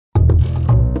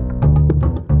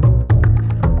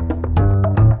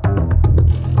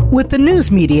With the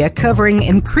news media covering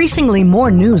increasingly more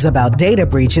news about data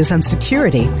breaches and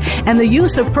security, and the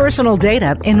use of personal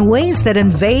data in ways that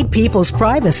invade people's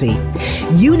privacy,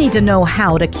 you need to know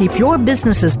how to keep your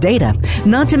business's data,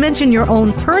 not to mention your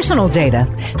own personal data,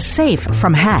 safe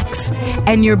from hacks,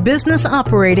 and your business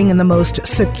operating in the most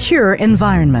secure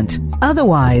environment.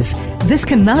 Otherwise, this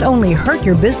can not only hurt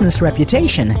your business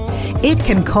reputation, it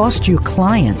can cost you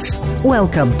clients.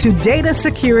 Welcome to Data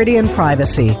Security and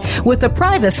Privacy with the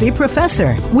Privacy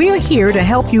Professor. We're here to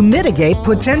help you mitigate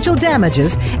potential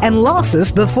damages and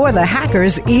losses before the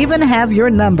hackers even have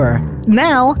your number.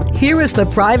 Now, here is the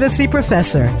Privacy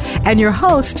Professor and your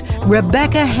host,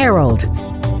 Rebecca Harold.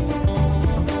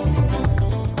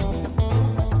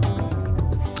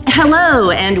 Hello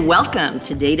and welcome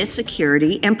to Data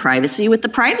Security and Privacy with the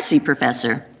Privacy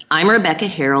Professor. I'm Rebecca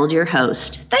Harold, your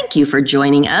host. Thank you for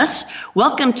joining us.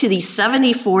 Welcome to the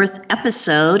 74th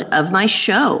episode of my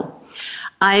show.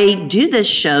 I do this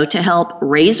show to help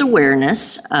raise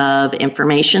awareness of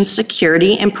information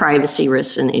security and privacy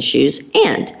risks and issues,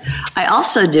 and I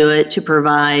also do it to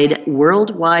provide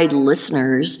worldwide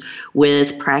listeners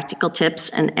with practical tips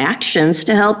and actions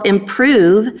to help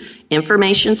improve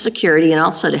information security and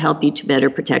also to help you to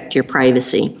better protect your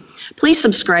privacy. Please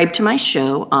subscribe to my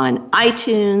show on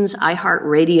iTunes,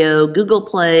 iHeartRadio, Google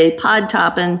Play,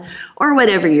 Podtoppin, or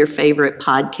whatever your favorite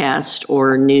podcast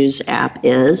or news app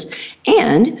is.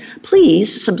 And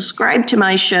please subscribe to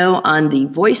my show on the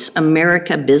Voice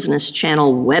America Business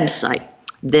Channel website.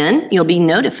 Then you'll be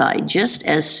notified just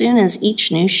as soon as each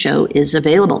new show is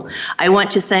available. I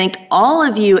want to thank all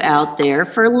of you out there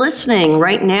for listening.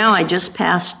 Right now, I just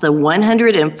passed the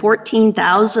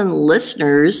 114,000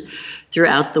 listeners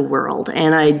throughout the world,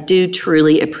 and I do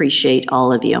truly appreciate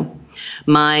all of you.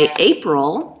 My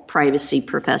April Privacy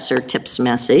Professor Tips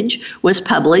message was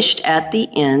published at the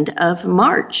end of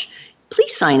March.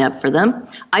 Please sign up for them.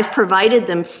 I've provided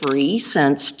them free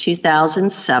since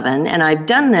 2007, and I've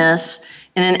done this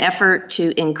in an effort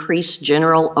to increase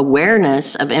general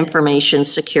awareness of information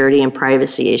security and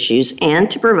privacy issues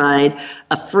and to provide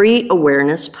a free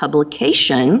awareness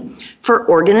publication for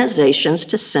organizations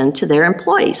to send to their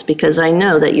employees, because I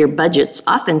know that your budgets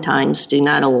oftentimes do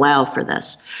not allow for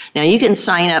this. Now, you can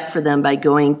sign up for them by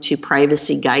going to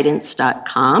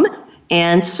privacyguidance.com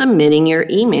and submitting your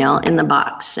email in the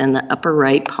box in the upper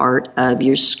right part of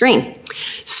your screen.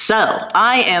 So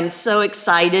I am so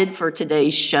excited for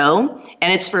today's show,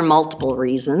 and it's for multiple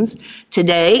reasons.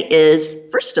 Today is,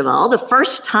 first of all, the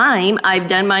first time I've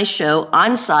done my show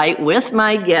on site with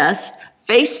my guest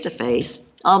face-to-face.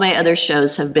 All my other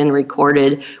shows have been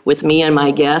recorded with me and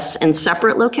my guests in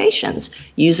separate locations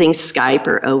using Skype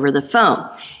or over the phone.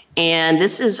 And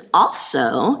this is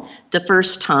also the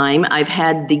first time I've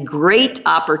had the great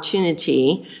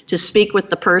opportunity to speak with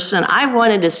the person I've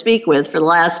wanted to speak with for the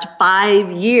last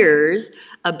 5 years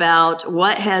about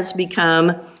what has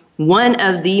become one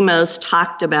of the most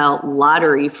talked about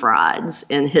lottery frauds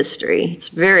in history. It's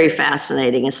very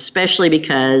fascinating, especially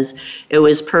because it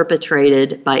was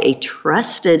perpetrated by a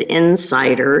trusted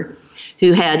insider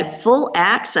who had full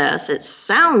access, it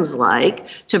sounds like,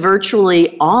 to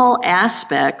virtually all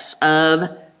aspects of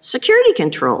security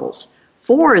controls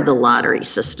for the lottery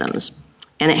systems.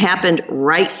 And it happened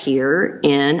right here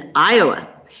in Iowa.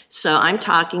 So I'm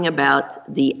talking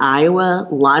about the Iowa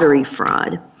lottery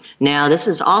fraud. Now, this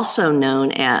is also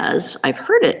known as, I've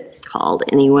heard it called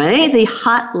anyway, the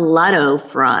hot lotto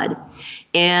fraud.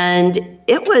 And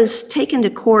it was taken to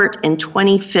court in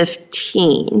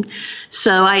 2015.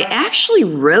 So I actually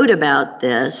wrote about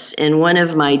this in one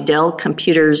of my Dell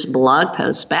Computers blog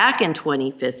posts back in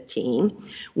 2015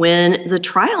 when the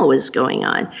trial was going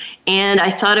on. And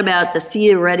I thought about the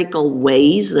theoretical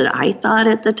ways that I thought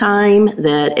at the time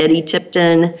that Eddie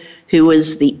Tipton, who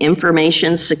was the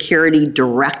information security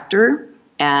director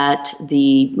at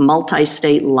the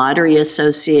Multi-State Lottery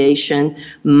Association,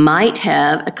 might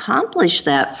have accomplished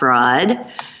that fraud,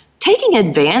 taking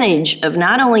advantage of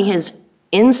not only his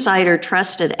insider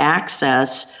trusted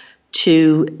access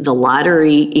to the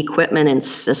lottery equipment and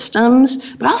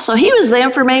systems, but also he was the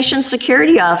information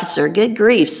security officer. Good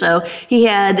grief. So he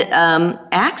had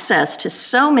access to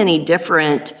so many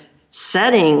different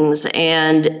settings,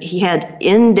 and he had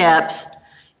in-depth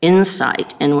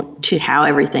insight into how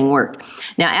everything worked.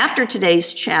 Now, after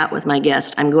today's chat with my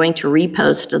guest, I'm going to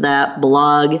repost that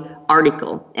blog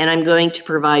article, and I'm going to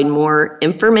provide more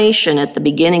information at the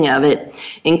beginning of it,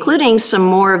 including some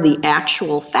more of the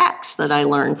actual facts that I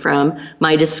learned from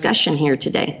my discussion here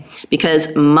today.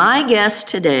 Because my guest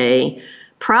today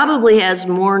probably has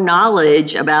more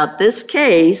knowledge about this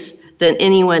case than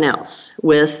anyone else,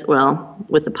 with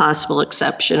the possible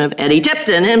exception of Eddie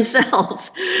Tipton himself.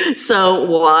 So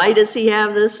why does he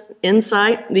have this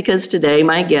insight? Because today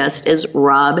my guest is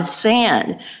Rob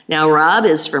Sand. Now, Rob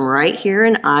is from right here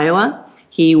in Iowa.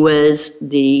 He was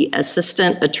the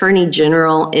Assistant Attorney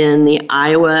General in the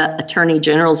Iowa Attorney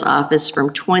General's office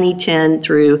from 2010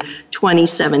 through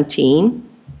 2017.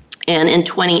 And in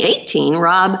 2018,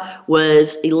 Rob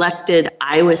was elected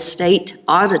Iowa State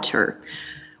Auditor.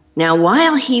 Now,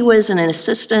 while he was an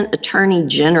Assistant Attorney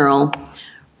General,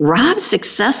 Rob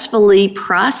successfully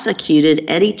prosecuted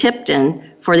Eddie Tipton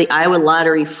for the Iowa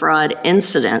lottery fraud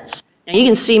incidents. Now, you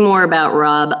can see more about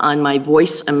Rob on my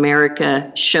Voice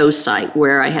America show site,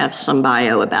 where I have some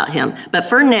bio about him. But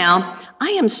for now, I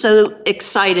am so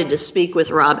excited to speak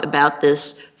with Rob about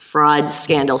this fraud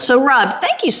scandal. So, Rob,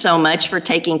 thank you so much for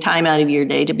taking time out of your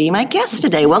day to be my guest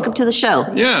today. Welcome to the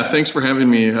show. Yeah, thanks for having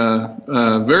me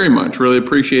very much. Really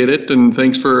appreciate it. And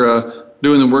thanks for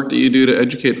doing the work that you do to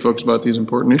educate folks about these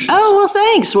important issues. Oh, well,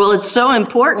 thanks. Well, it's so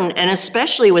important, and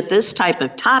especially with this type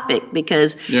of topic,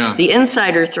 because the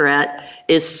insider threat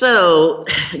is so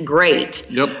great.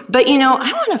 Yep. But, I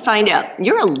want to find out,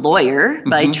 you're a lawyer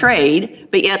by trade,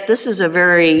 but yet this is a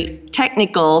very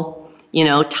technical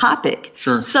topic.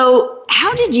 Sure. So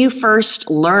how did you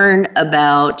first learn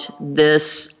about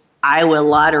this Iowa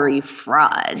lottery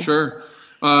fraud? Sure.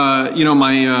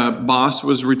 My boss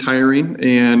was retiring,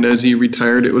 and as he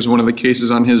retired, it was one of the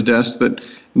cases on his desk that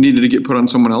needed to get put on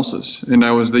someone else's. And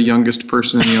I was the youngest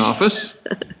person in the office.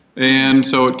 And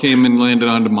so it came and landed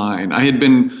onto mine. I had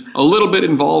been a little bit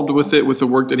involved with it, with the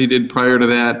work that he did prior to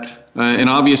that. And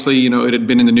obviously, it had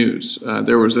been in the news.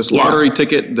 There was this lottery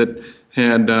ticket that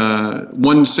had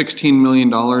won $16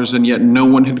 million, and yet no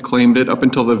one had claimed it up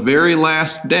until the very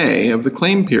last day of the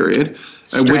claim period.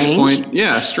 Strange. At which point,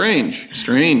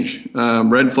 strange.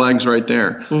 Red flags right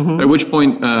there. At which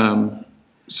point,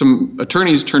 some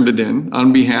attorneys turned it in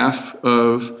on behalf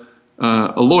of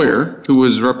a lawyer who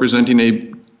was representing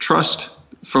a trust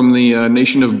from the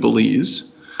nation of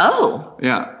Belize. Oh.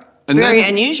 Yeah. And very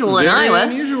unusual in Iowa.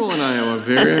 Very unusual in Iowa.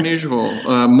 Very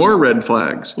unusual. More red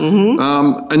flags.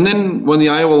 And then when the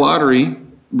Iowa lottery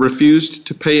refused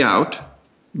to pay out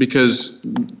because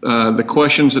the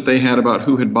questions that they had about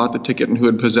who had bought the ticket and who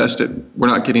had possessed it were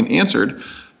not getting answered,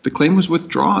 the claim was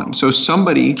withdrawn. So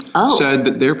somebody said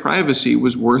that their privacy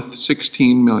was worth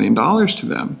 $16 million to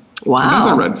them. Wow.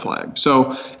 Another red flag.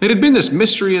 So it had been this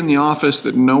mystery in the office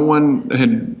that no one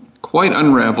had quite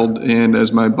unraveled. And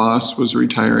as my boss was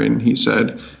retiring, he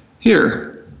said,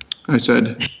 "Here." I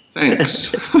said,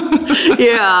 "Thanks."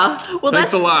 Yeah. Well,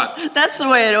 thanks a lot. That's the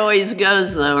way it always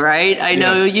goes, though, right? I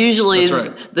know usually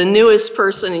the newest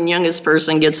person and youngest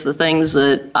person gets the things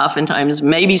that oftentimes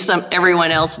maybe everyone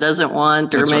else doesn't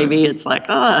want, or maybe it's like,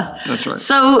 That's right.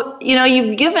 So,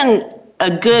 you've given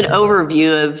a good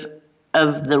overview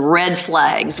of the red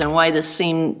flags and why this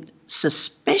seemed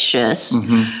suspicious,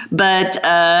 but,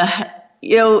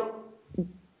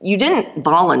 you didn't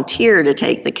volunteer to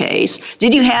take the case.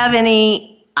 Did you have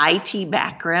any IT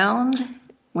background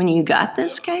when you got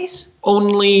this case?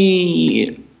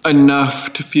 Only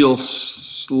enough to feel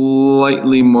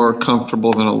slightly more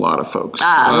comfortable than a lot of folks.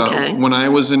 Okay. When I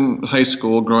was in high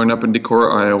school, growing up in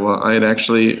Decorah, Iowa, I had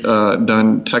actually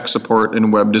done tech support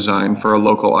and web design for a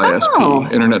local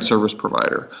ISP, internet service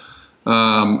provider.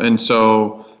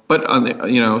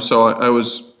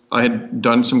 I had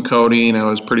done some coding. I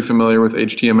was pretty familiar with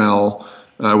HTML,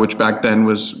 which back then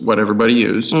was what everybody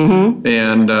used. And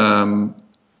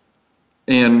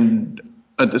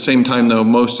at the same time, though,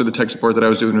 most of the tech support that I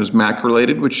was doing was Mac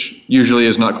related, which usually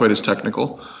is not quite as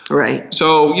technical. Right.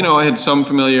 So, I had some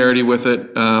familiarity with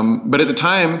it. But at the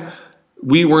time,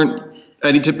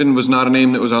 Eddie Tipton was not a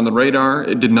name that was on the radar.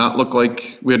 It did not look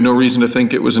like, we had no reason to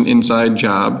think it was an inside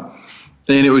job.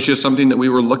 And it was just something that we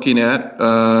were looking at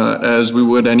as we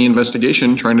would any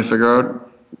investigation, trying to figure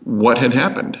out what had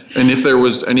happened and if there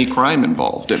was any crime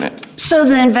involved in it. So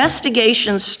the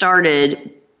investigation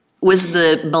started. Was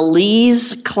the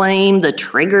Belize claim the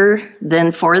trigger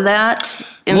then for that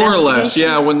investigation? More or less,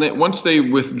 yeah. Once they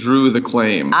withdrew the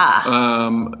claim,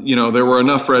 there were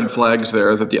enough red flags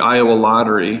there that the Iowa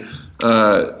lottery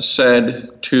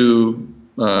said to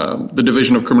the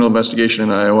Division of Criminal Investigation in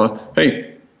Iowa,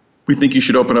 "Hey, we think you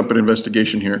should open up an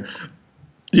investigation here."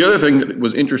 The other thing that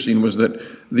was interesting was that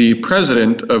the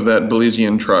president of that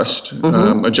Belizean trust,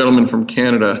 a gentleman from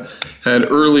Canada, had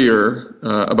earlier,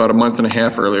 about a month and a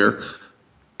half earlier,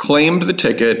 claimed the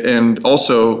ticket and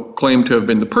also claimed to have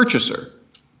been the purchaser.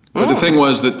 But the thing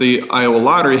was that the Iowa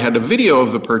lottery had a video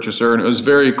of the purchaser, and it was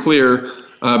very clear,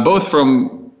 both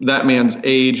from that man's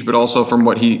age, but also from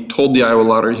what he told the Iowa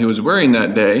Lottery he was wearing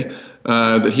that day,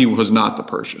 that he was not the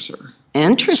purchaser.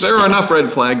 Interesting. So there are enough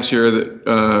red flags here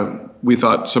that we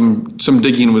thought some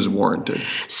digging was warranted.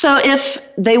 So if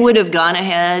they would have gone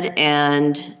ahead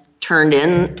and turned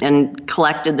in and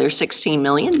collected their $16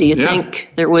 million, do you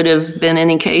think there would have been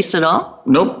any case at all?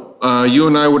 Nope. You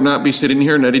and I would not be sitting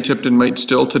here, and Eddie Tipton might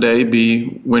still today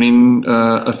be winning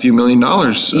a few $1 million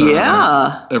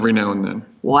every now and then.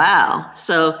 Wow.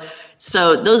 So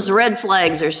those red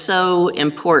flags are so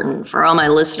important for all my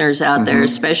listeners out there,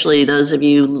 especially those of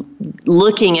you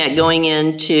looking at going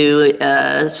into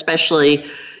especially,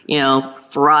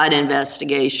 fraud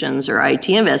investigations or IT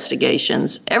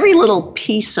investigations. Every little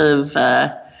piece of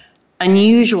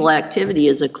unusual activity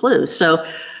is a clue. So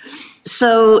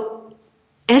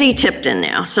Eddie Tipton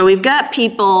now. So we've got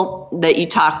people that you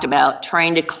talked about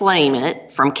trying to claim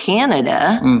it from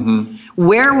Canada. Mm-hmm.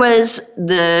 Where was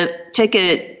the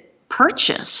ticket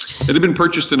purchased? It had been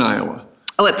purchased in Iowa.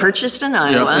 Oh, it purchased in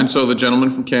Iowa. Yeah, and so the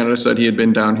gentleman from Canada said he had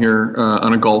been down here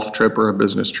on a golf trip or a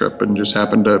business trip and just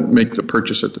happened to make the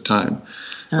purchase at the time.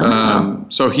 Oh.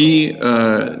 So he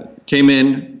came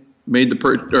in, made the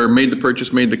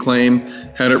purchase, made the claim,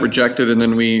 had it rejected, and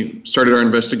then we started our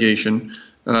investigation.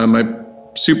 My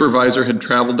supervisor had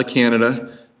traveled to Canada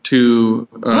to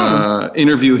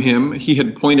interview him. He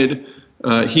had pointed,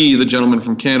 the gentleman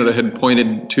from Canada, had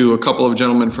pointed to a couple of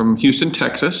gentlemen from Houston,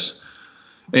 Texas.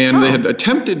 And they had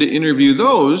attempted to interview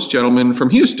those gentlemen from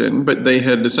Houston, but they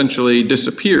had essentially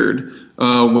disappeared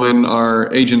when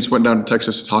our agents went down to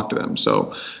Texas to talk to them.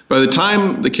 So by the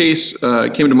time the case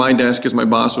came to my desk as my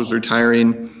boss was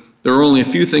retiring, there were only a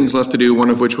few things left to do, one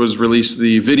of which was release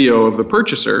the video of the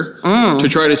purchaser to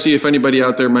try to see if anybody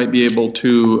out there might be able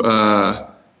to,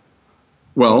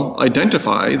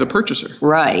 identify the purchaser.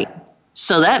 Right.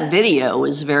 So that video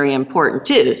was very important,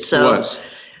 too. So it was.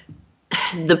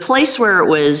 The place where it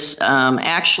was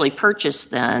actually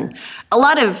purchased then, a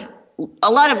lot of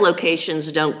locations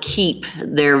don't keep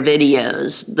their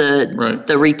videos,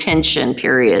 the retention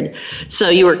period. So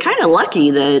you were kind of lucky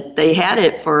that they had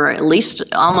it for at least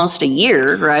almost a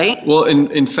year, right? Well,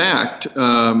 in fact,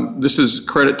 this is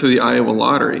credit to the Iowa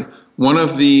Lottery. One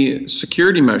of the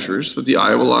security measures that the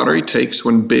Iowa Lottery takes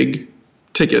when big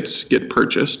tickets get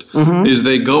purchased is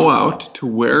they go out to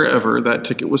wherever that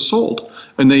ticket was sold,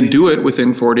 and they do it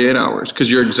within 48 hours, because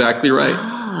you're exactly right.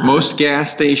 Most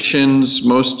gas stations,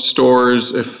 most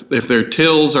stores, if their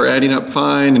tills are adding up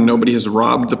fine and nobody has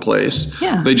robbed the place,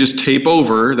 they just tape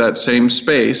over that same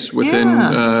space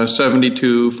within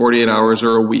 72, 48 hours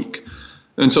or a week.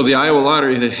 And so the Iowa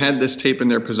Lottery had this tape in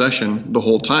their possession the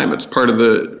whole time. It's part of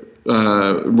the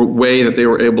way that they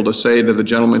were able to say to the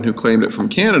gentleman who claimed it from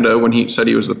Canada when he said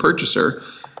he was the purchaser,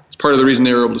 it's part of the reason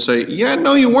they were able to say, yeah,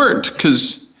 no, you weren't,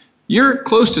 because you're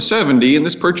close to 70 and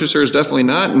this purchaser is definitely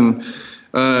not. And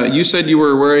you said you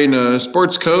were wearing a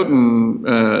sports coat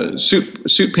and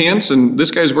suit pants, and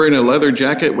this guy's wearing a leather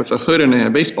jacket with a hood and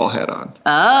a baseball hat on.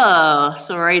 Oh,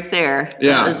 so right there.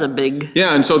 That was a big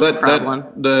and so that problem.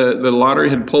 The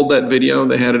lottery had pulled that video.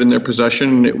 They had it in their possession,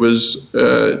 and it was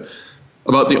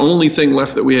about the only thing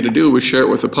left that we had to do was share it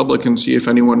with the public and see if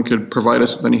anyone could provide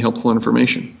us with any helpful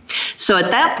information. So at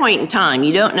that point in time,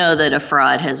 you don't know that a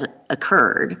fraud has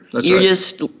occurred. You're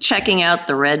just checking out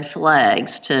the red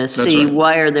flags to see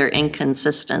why are there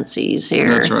inconsistencies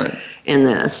here in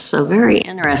this. So very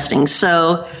interesting.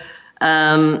 So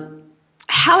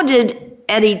how did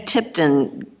Eddie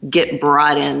Tipton get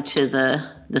brought into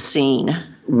the scene?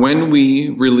 When we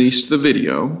released the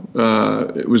video,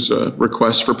 it was a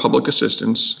request for public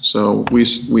assistance. So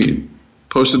we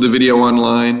posted the video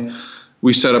online.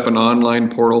 We set up an online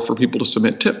portal for people to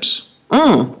submit tips.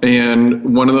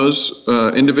 And one of those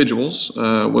individuals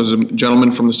was a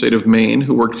gentleman from the state of Maine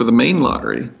who worked for the Maine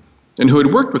Lottery and who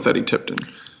had worked with Eddie Tipton.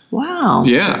 Wow.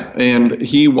 Yeah, and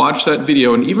he watched that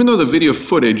video, and even though the video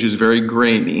footage is very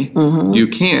grainy, you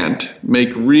can't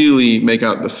make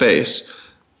out the face.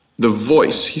 The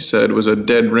voice, he said, was a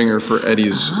dead ringer for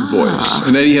Eddie's voice.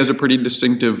 And Eddie has a pretty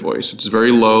distinctive voice. It's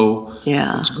very low.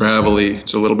 Yeah. It's gravelly.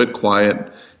 It's a little bit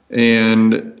quiet.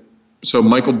 And so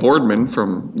Michael Boardman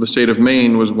from the state of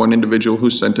Maine was one individual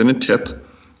who sent in a tip.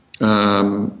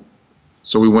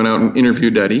 So we went out and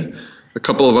interviewed Eddie. A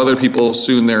couple of other people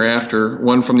soon thereafter,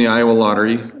 one from the Iowa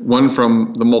Lottery, one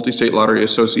from the Multi-State Lottery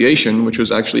Association, which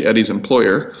was actually Eddie's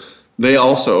employer. They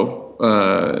also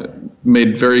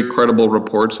made very credible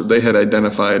reports that they had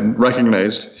identified and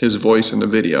recognized his voice in the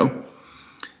video.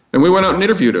 And we went out and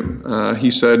interviewed him.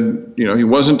 He said, he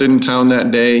wasn't in town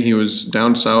that day. He was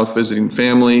down south visiting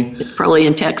family. Probably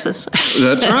in Texas.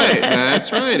 That's right.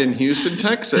 That's right. In Houston,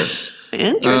 Texas.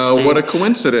 Interesting. What a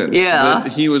coincidence. Yeah.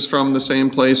 That he was from the same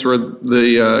place where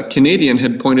the Canadian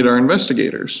had pointed our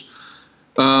investigators.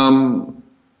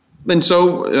 And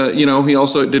so, he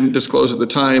also didn't disclose at the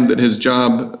time that his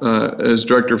job as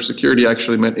director of security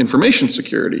actually meant information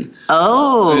security.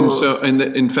 Oh. And so,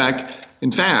 in fact,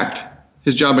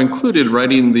 his job included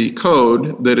writing the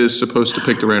code that is supposed to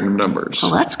pick the random numbers.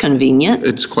 Well, that's convenient.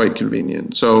 It's quite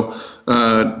convenient. So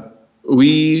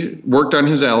we worked on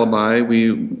his alibi.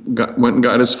 We went and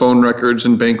got his phone records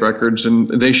and bank records, and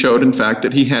they showed, in fact,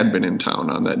 that he had been in town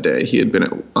on that day. He had been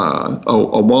at a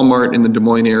Walmart in the Des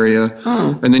Moines area,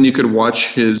 and then you could watch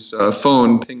his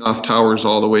phone ping off towers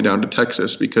all the way down to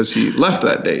Texas because he left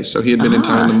that day. So he had been in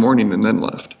town in the morning and then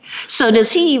left. So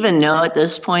does he even know at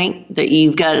this point that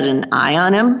you've got an eye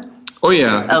on him? Oh,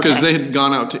 yeah, because they had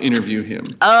gone out to interview him.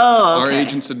 Oh, okay. Our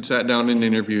agents had sat down and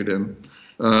interviewed him.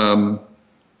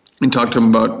 And talked to him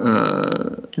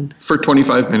about for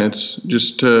 25 minutes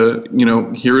just to,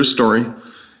 hear his story.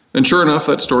 And sure enough,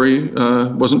 that story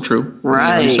wasn't true.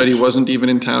 Right. He said he wasn't even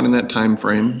in town in that time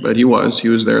frame, but he was. He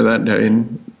was there that day.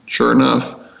 And sure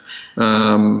enough,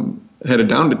 headed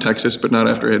down to Texas, but not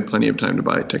after he had plenty of time to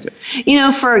buy a ticket.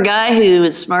 For a guy who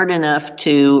is smart enough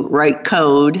to write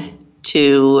code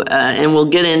and we'll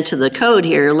get into the code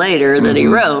here later that he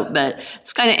wrote, but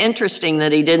it's kind of interesting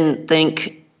that he didn't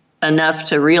think enough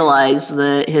to realize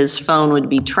that his phone would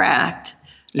be tracked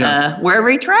wherever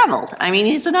he traveled. I mean,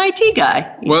 he's an IT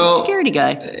guy. He's a security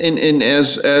guy. And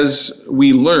as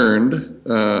we learned,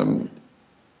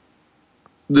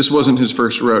 this wasn't his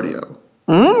first rodeo.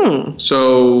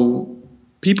 So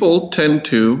people tend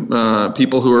to,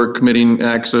 people who are committing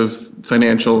acts of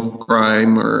financial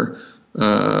crime or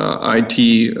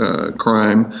IT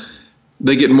crime,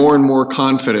 they get more and more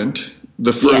confident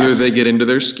the further they get into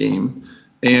their scheme.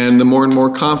 And the more and more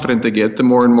confident they get, the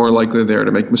more and more likely they are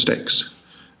to make mistakes.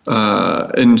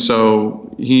 And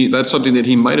so that's something that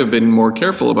he might have been more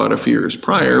careful about a few years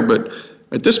prior. But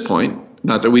at this point,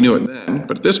 not that we knew it then,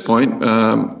 but at this point,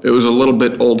 it was a little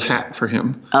bit old hat for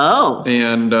him. Oh.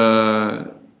 And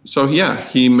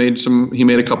he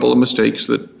made a couple of mistakes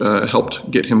that helped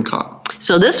get him caught.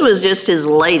 So this was just his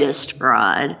latest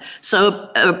fraud. So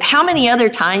how many other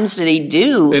times did he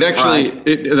do fraud?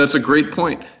 That's a great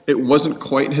point. It wasn't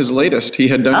quite his latest. He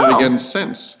had done it again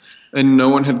since, and no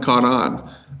one had caught on.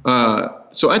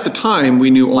 So at the time, we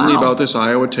knew only about this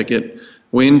Iowa ticket.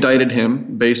 We indicted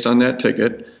him based on that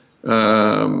ticket.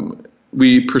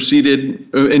 We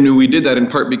proceeded, and we did that in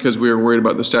part because we were worried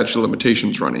about the statute of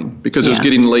limitations running, because it was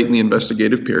getting late in the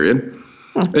investigative period.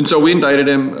 And so we indicted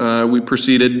him. We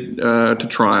proceeded to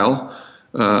trial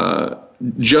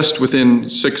just within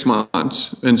 6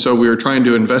 months. And so we were trying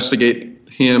to investigate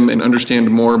him and understand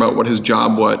more about what his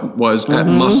job was at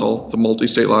Muscle, the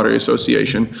Multi-State Lottery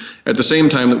Association, at the same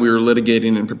time that we were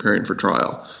litigating and preparing for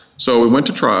trial. So we went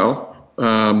to trial,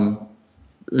 and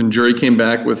jury came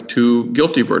back with 2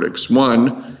 guilty verdicts.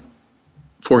 One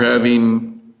for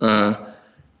having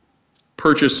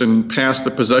purchased and passed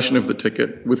the possession of the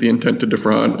ticket with the intent to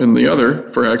defraud, and the other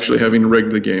for actually having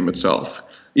rigged the game itself,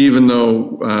 even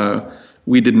though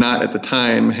we did not at the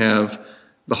time have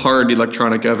the hard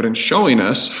electronic evidence showing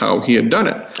us how he had done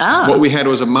it. What we had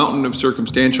was a mountain of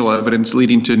circumstantial evidence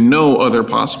leading to no other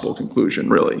possible conclusion,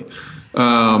 really.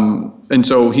 And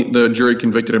so the jury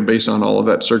convicted him based on all of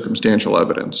that circumstantial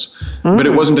evidence. But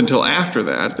it wasn't until after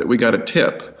that we got a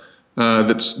tip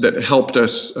that helped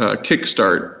us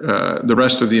kickstart the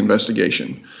rest of the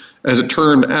investigation. As it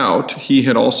turned out, he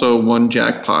had also won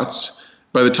jackpots.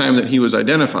 By the time that he was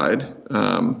identified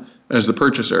as the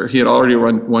purchaser, he had already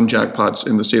won jackpots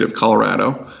in the state of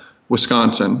Colorado,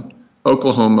 Wisconsin,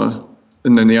 Oklahoma,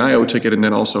 and then the Iowa ticket, and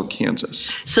then also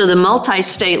Kansas. So the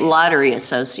Multi-State Lottery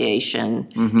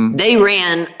Association, they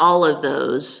ran all of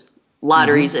those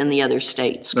lotteries in the other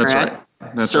states, correct?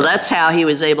 That's right. So that's how he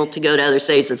was able to go to other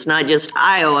states. It's not just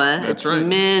Iowa, That's it's right.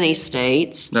 many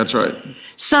states. That's right.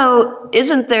 So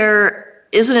isn't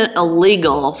it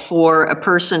illegal for a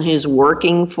person who's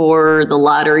working for the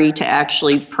lottery to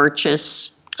actually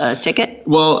purchase a ticket?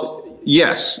 Well,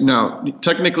 yes. Now,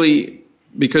 technically,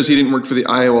 because he didn't work for the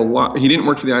Iowa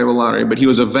lottery, but he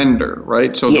was a vendor,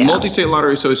 right? So the Multi-State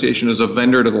Lottery Association is a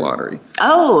vendor to the lottery.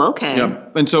 Oh, okay. Yeah.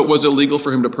 And so it was illegal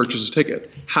for him to purchase a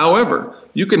ticket. However,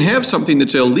 you can have something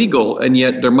that's illegal, and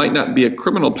yet there might not be a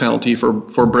criminal penalty for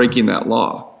breaking that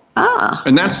law.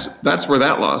 And that's where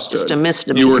that law stood. Just a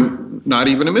misdemeanor. You were not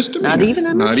even a misdemeanor.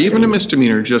 Not even a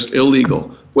misdemeanor, just illegal.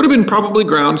 Would have been probably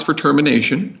grounds for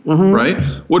termination, right?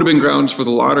 Would have been grounds for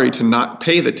the lottery to not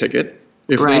pay the ticket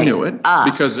if they knew it,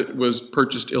 because it was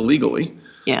purchased illegally,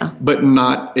 but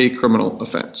not a criminal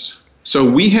offense. So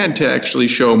we had to actually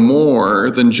show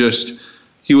more than just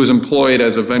he was employed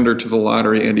as a vendor to the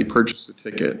lottery and he purchased a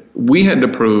ticket. We had to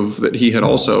prove that he had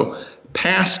also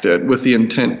passed it with the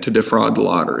intent to defraud the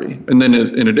lottery. And then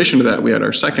in addition to that, we had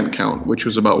our second count, which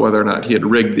was about whether or not he had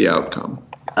rigged the outcome.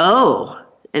 Oh,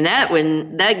 and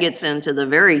that gets into the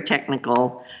very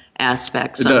technical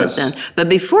aspects of it then. But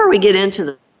before we get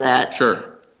into that,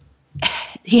 sure,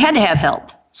 he had to have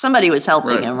help. Somebody was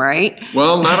helping him, right?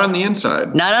 Well, not on the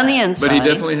inside. Not on the inside. But he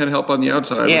definitely had help on the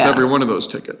outside with every one of those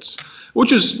tickets,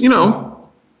 which is,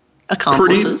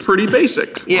 pretty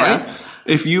basic, right?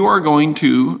 If you are going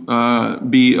to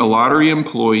be a lottery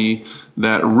employee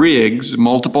that rigs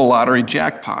multiple lottery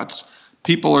jackpots,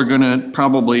 people are going to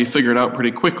probably figure it out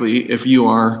pretty quickly if you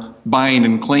are buying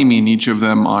and claiming each of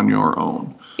them on your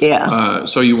own. Yeah.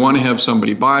 So you want to have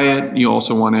somebody buy it. You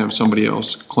also want to have somebody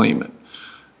else claim it.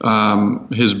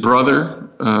 His brother,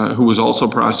 who was also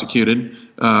prosecuted,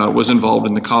 was involved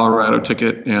in the Colorado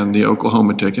ticket and the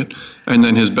Oklahoma ticket. And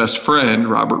then his best friend,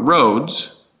 Robert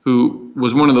Rhodes, who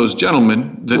was one of those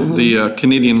gentlemen that the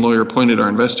Canadian lawyer pointed our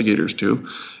investigators to,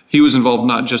 he was involved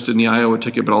not just in the Iowa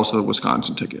ticket, but also the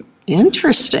Wisconsin ticket.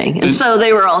 Interesting. And so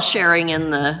they were all sharing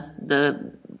in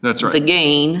the that's right. The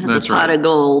gain, that's the pot of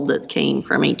gold that came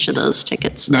from each of those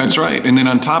tickets. That's right. And then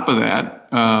on top of that,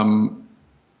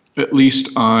 at least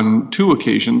on 2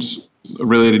 occasions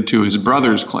related to his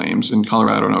brother's claims in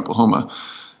Colorado and Oklahoma,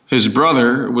 his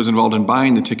brother was involved in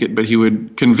buying the ticket, but he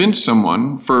would convince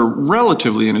someone for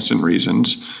relatively innocent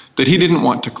reasons that he didn't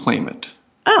want to claim it.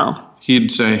 Oh.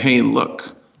 He'd say, hey,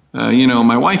 look,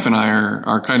 my wife and I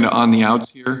are kind of on the outs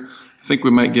here. I think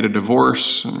we might get a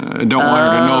divorce. I don't want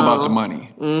her to know about the money.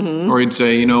 Or he'd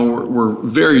say, we're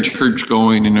very church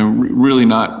going and really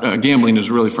not, gambling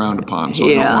is really frowned upon, so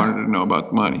I don't want her to know about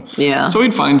the money. Yeah. So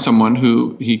he'd find someone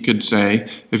who he could say,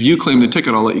 if you claim the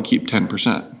ticket, I'll let you keep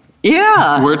 10%.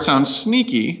 Yeah. Where it sounds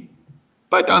sneaky,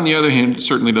 but on the other hand, it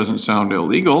certainly doesn't sound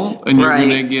illegal, and you're going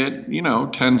to get,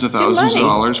 tens of thousands of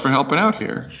dollars for helping out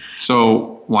here.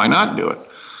 So why not do it?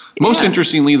 Most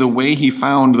interestingly, the way he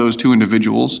found those 2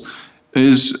 individuals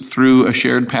is through a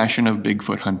shared passion of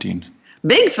Bigfoot hunting.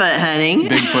 Bigfoot hunting?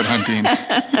 Bigfoot hunting.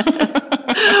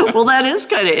 Well, that is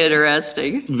kind of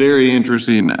interesting. Very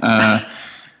interesting. I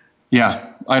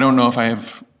don't know if I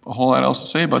have a whole lot else to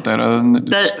say about that other than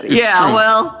it's true.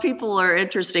 Well, people are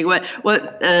interesting. What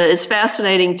is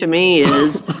fascinating to me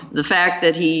is the fact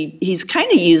that he's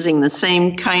kind of using the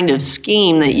same kind of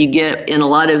scheme that you get in a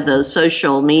lot of those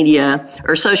social media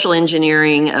or social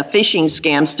engineering phishing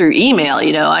scams through email.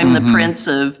 I'm the prince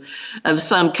of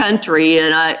some country,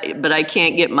 but I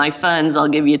can't get my funds. I'll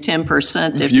give you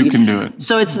 10% if you can do it.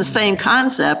 So it's the same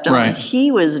concept. Right. He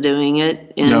was doing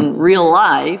it in real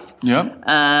life. Yep.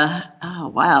 Oh,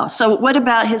 wow. So what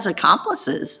about his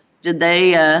accomplices? Did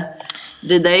they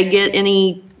get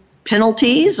any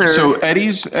penalties? Or? So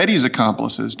Eddie's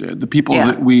accomplices did. The people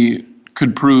that we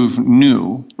could prove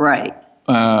knew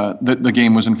that the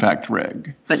game was in fact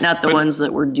rigged. But not the ones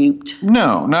that were duped.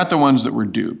 No, not the ones that were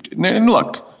duped. And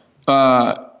look,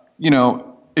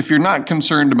 if you're not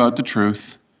concerned about the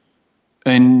truth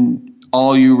and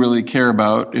all you really care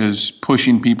about is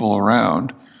pushing people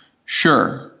around,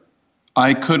 sure,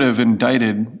 I could have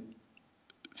indicted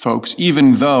folks,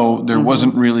 even though there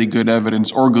wasn't really good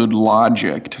evidence or good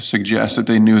logic to suggest that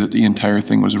they knew that the entire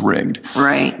thing was rigged.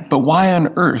 Right. But why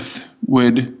on earth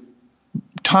would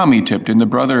Tommy Tipton, the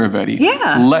brother of Eddie,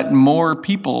 let more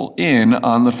people in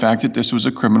on the fact that this was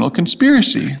a criminal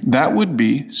conspiracy? That would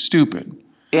be stupid.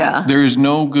 Yeah. There is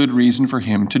no good reason for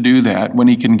him to do that when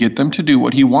he can get them to do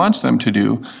what he wants them to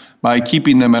do by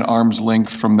keeping them at arm's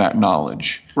length from that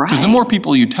knowledge. Right. Because the more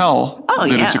people you tell that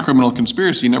it's a criminal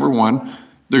conspiracy, number one,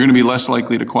 they're going to be less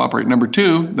likely to cooperate. Number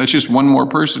two, that's just one more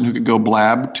person who could go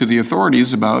blab to the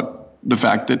authorities about the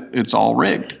fact that it's all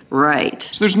rigged. Right.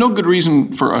 So there's no good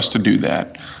reason for us to do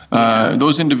that.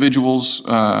 Those individuals,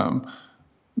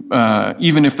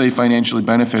 even if they financially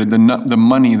benefited, the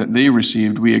money that they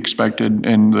received, we expected,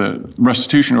 and the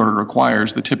restitution order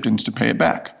requires the Tiptons to pay it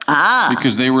back.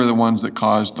 Because they were the ones that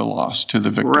caused the loss to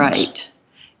the victims. Right.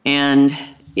 And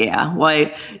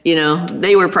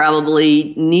they were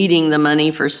probably needing the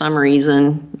money for some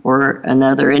reason or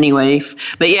another anyway.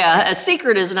 But a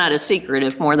secret is not a secret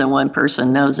if more than one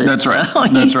person knows it. That's right. So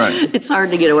That's right. It's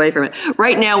hard to get away from it.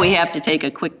 Right now we have to take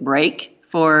a quick break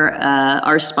for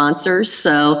our sponsors.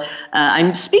 So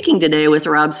I'm speaking today with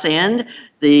Rob Sand,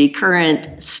 the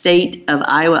current state of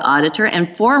Iowa auditor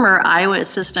and former Iowa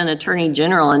Assistant Attorney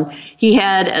General. And he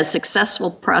had a successful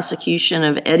prosecution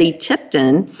of Eddie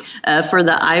Tipton for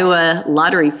the Iowa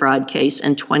lottery fraud case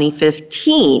in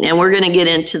 2015. And we're going to get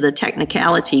into the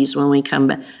technicalities when we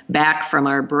come back from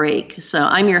our break. So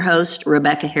I'm your host,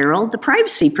 Rebecca Harold, the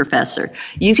Privacy Professor.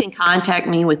 You can contact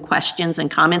me with questions and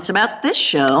comments about this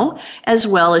show, as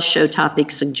well as show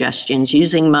topic suggestions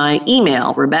using my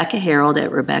email,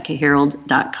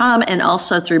 RebeccaHarold@RebeccaHarold.com, and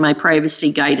also through my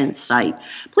privacy guidance site.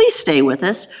 Please stay with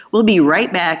us. We'll be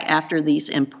right back after these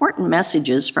important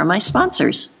messages from my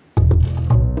sponsors.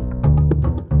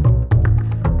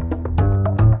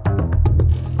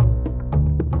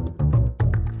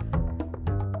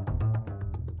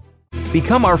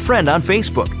 Become our friend on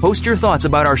Facebook. Post your thoughts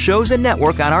about our shows and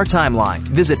network on our timeline.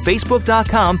 Visit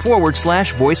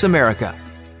Facebook.com/Voice America.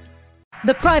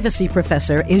 The Privacy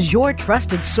Professor is your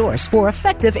trusted source for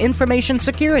effective information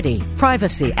security,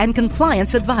 privacy, and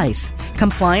compliance advice,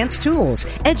 compliance tools,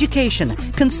 education,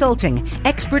 consulting,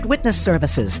 expert witness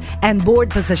services, and board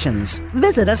positions.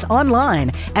 Visit us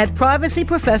online at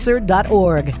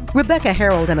privacyprofessor.org. Rebecca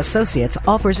Harold and Associates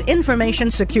offers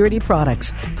information security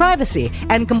products, privacy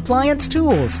and compliance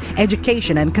tools,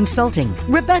 education and consulting.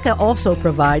 Rebecca also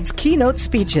provides keynote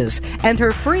speeches and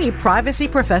her free Privacy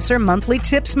Professor monthly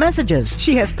tips messages.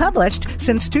 She has published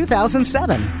since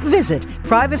 2007. Visit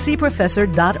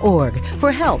privacyprofessor.org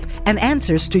for help and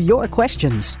answers to your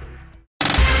questions.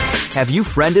 Have you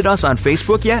friended us on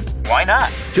Facebook yet? Why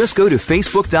not? Just go to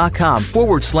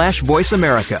facebook.com/Voice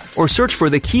America or search for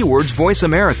the keywords Voice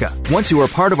America. Once you are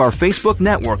part of our Facebook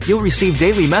network, you'll receive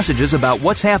daily messages about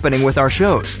what's happening with our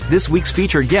shows, this week's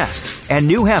featured guests, and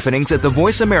new happenings at the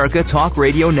Voice America Talk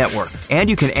Radio Network. And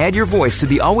you can add your voice to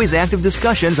the always active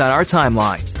discussions on our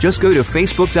timeline. Just go to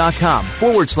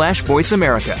facebook.com/Voice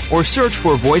America or search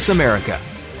for Voice America.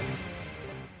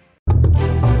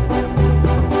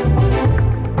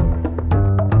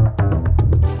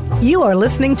 You are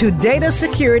listening to Data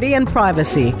Security and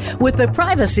Privacy with the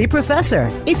Privacy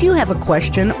Professor. If you have a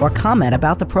question or comment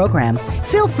about the program,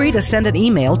 feel free to send an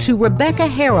email to Rebecca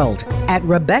Harold at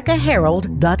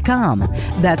RebeccaHarold.com.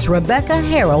 That's Rebecca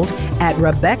Harold at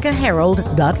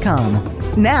RebeccaHarold.com.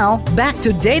 Now, back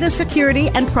to Data Security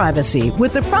and Privacy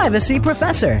with the Privacy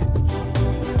Professor.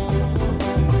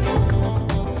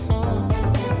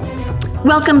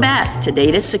 Welcome back to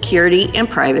Data Security and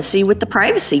Privacy with the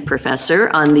Privacy Professor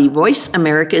on the Voice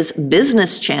America's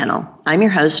Business Channel. I'm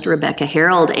your host, Rebecca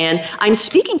Harold, and I'm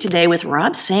speaking today with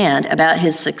Rob Sand about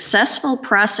his successful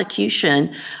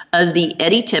prosecution of the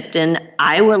Eddie Tipton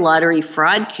Iowa lottery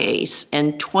fraud case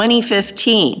in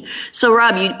 2015. So,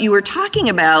 Rob, you were talking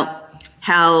about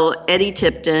how Eddie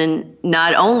Tipton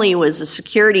not only was a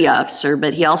security officer,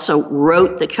 but he also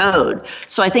wrote the code.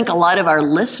 So I think a lot of our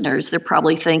listeners, they're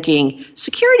probably thinking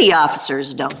security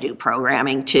officers don't do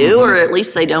programming too, or at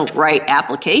least they don't write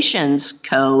applications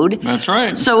code. That's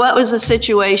right. So what was the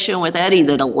situation with Eddie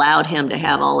that allowed him to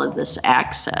have all of this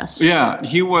access? Yeah,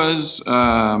 he was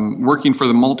working for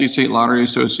the Multi-State Lottery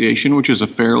Association, which is a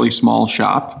fairly small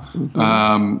shop.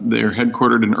 They're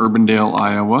headquartered in Urbandale,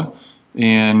 Iowa,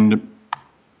 and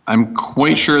I'm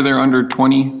quite sure they're under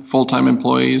 20 full-time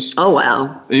employees. Oh,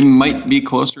 wow. They might be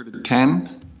closer to 10.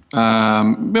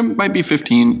 It might be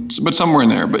 15, but somewhere in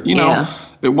there. But, you know,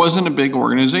 it wasn't a big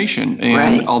organization.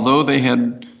 And although they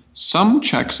had some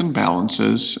checks and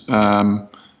balances,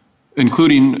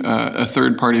 including a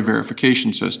third-party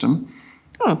verification system,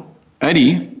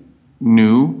 Eddie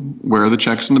knew where the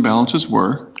checks and the balances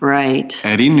were. Right.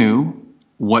 Eddie knew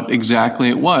what exactly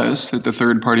it was that the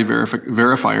third-party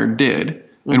verifier did.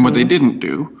 And what they didn't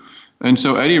do. And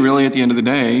so Eddie really, at the end of the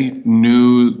day,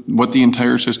 knew what the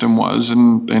entire system was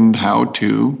and how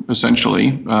to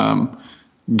essentially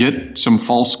get some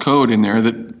false code in there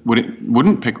that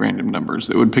wouldn't pick random numbers,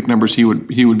 that would pick numbers he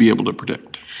would be able to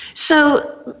predict. So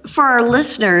for our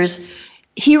listeners,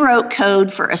 he wrote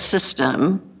code for a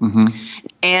system,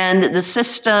 and the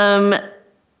system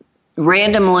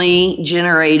randomly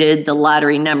generated the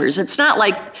lottery numbers. It's not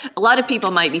like a lot of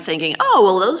people might be thinking, oh,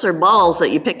 well, those are balls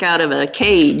that you pick out of a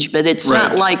cage, but it's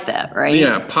not like that, right?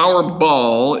 Yeah,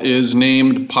 Powerball is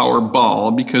named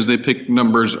Powerball because they pick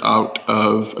numbers out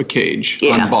of a cage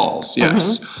on balls,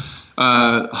 yes.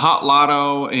 Hot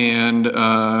Lotto and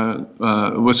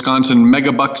Wisconsin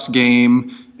Megabucks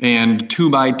game and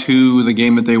 2x2, the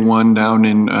game that they won down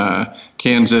in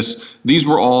Kansas, these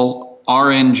were all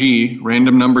RNG,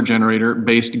 random number generator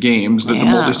based games that the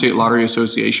Multi-State Lottery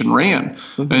Association ran.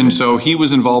 And so he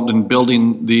was involved in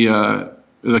building the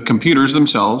computers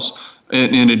themselves,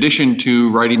 in addition to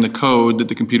writing the code that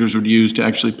the computers would use to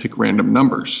actually pick random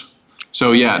numbers.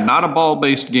 So yeah, not a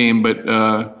ball-based game, but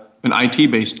an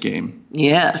IT-based game.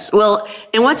 Yes. Well,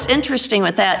 and what's interesting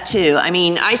with that too, I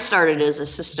mean, I started as a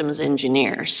systems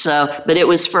engineer, but it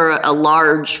was for a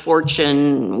large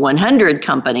Fortune 100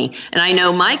 company. And I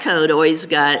know my code always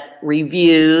got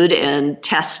reviewed and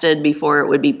tested before it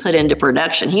would be put into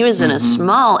production. He was in a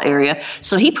small area,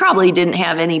 so he probably didn't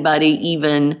have anybody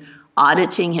even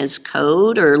auditing his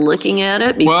code or looking at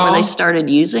it before they started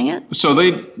using it. So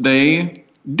they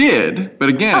did, but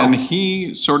again,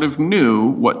 he sort of knew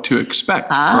what to expect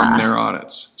from their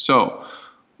audits. So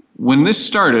when this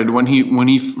started, when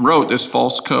he wrote this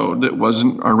false code that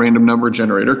wasn't a random number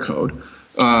generator code,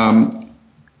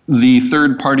 the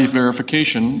third-party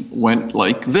verification went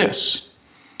like this.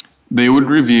 They would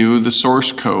review the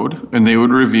source code, and they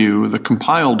would review the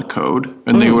compiled code,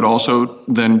 and they would also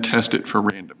then test it for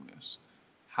randomness.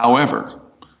 However,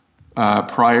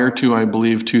 prior to, I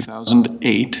believe,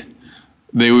 2008,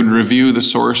 they would review the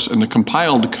source and the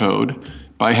compiled code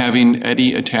by having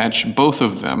Eddie attach both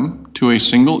of them to a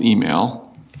single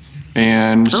email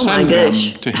and send them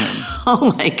to him.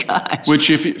 Oh my gosh. Which,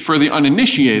 for the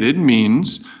uninitiated,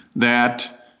 means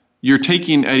that you're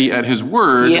taking Eddie at his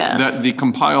word that the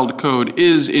compiled code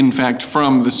is, in fact,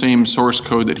 from the same source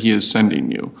code that he is sending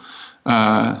you.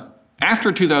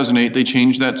 After 2008, they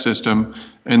changed that system,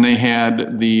 and they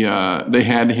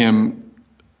had him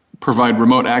provide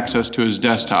remote access to his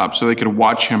desktop so they could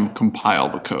watch him compile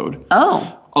the code.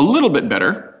 Oh. A little bit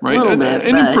better, right?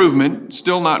 An improvement,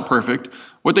 still not perfect.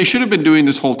 What they should have been doing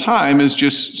this whole time is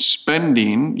just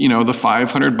spending, the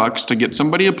 $500 to get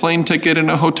somebody a plane ticket and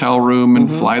a hotel room and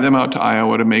fly them out to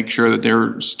Iowa to make sure that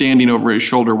they're standing over his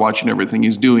shoulder watching everything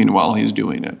he's doing while he's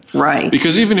doing it. Right.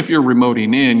 Because even if you're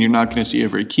remoting in, you're not going to see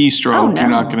every keystroke. You're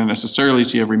not going to necessarily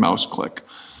see every mouse click.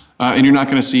 And you're not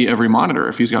going to see every monitor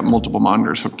if he's got multiple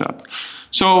monitors hooked up.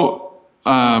 So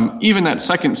even that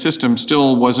second system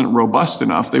still wasn't robust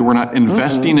enough. They were not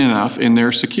investing enough in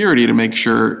their security to make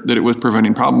sure that it was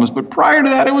preventing problems. But prior to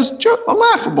that, it was just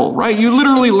laughable, right? You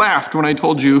literally laughed when I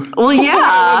told you what it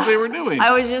was they were doing.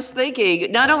 I was just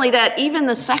thinking, not only that, even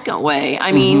the second way.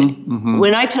 I mean,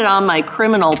 when I put on my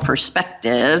criminal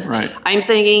perspective, I'm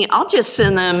thinking, I'll just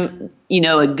send them,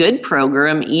 a good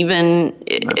program, even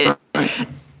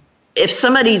if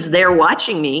somebody's there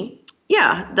watching me,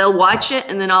 they'll watch it,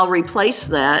 and then I'll replace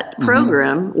that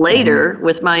program later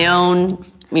with my own,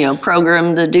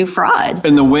 program to do fraud.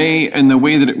 And the way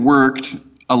that it worked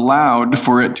allowed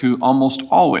for it to almost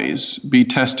always be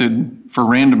tested for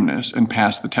randomness and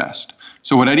pass the test.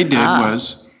 So what Eddie did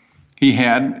was he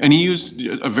used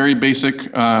a very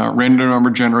basic random number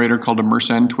generator called a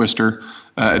Mersenne twister.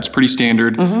 It's pretty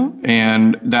standard,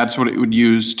 and that's what it would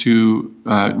use to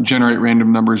generate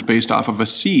random numbers based off of a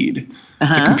seed.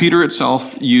 The computer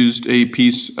itself used a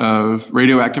piece of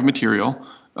radioactive material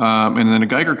and then a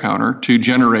Geiger counter to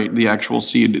generate the actual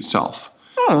seed itself.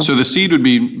 So the seed would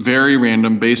be very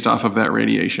random based off of that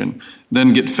radiation,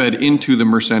 then get fed into the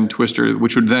Mersenne twister,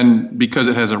 which would then, because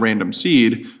it has a random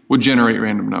seed, would generate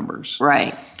random numbers.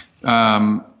 Right.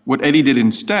 What Eddie did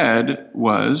instead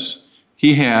was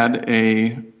he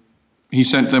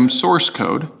sent them source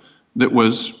code that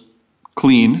was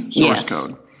clean source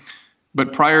code.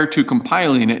 But prior to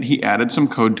compiling it, he added some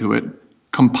code to it,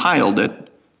 compiled it,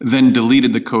 then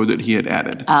deleted the code that he had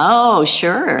added. Oh,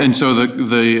 sure. And so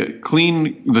the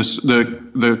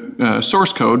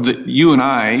source code that you and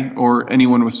I or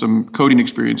anyone with some coding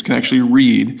experience can actually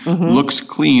read looks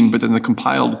clean, but then the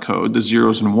compiled code, the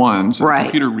zeros and ones that the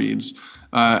computer reads,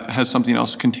 has something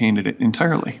else contained in it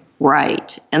entirely.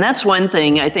 Right. And that's one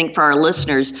thing I think for our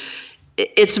listeners,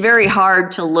 it's very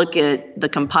hard to look at the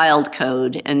compiled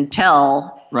code and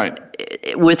tell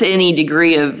with any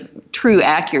degree of true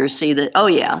accuracy that,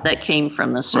 that came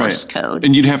from the source code.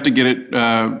 And you'd have to get it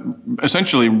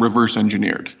essentially reverse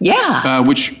engineered. Yeah.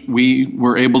 Which we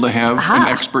were able to have an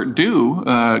expert do.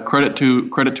 Credit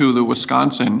to the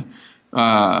Wisconsin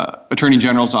Attorney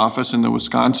General's office and the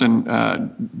Wisconsin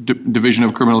Division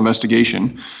of Criminal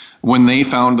Investigation. When they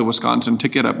found the Wisconsin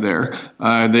ticket up there,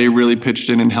 they really pitched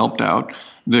in and helped out.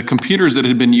 The computers that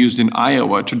had been used in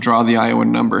Iowa to draw the Iowa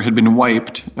number had been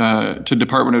wiped to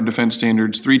Department of Defense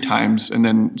standards 3 times and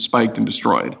then spiked and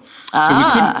destroyed.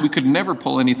 So we could never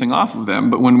pull anything off of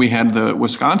them. But when we had the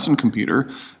Wisconsin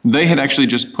computer, they had actually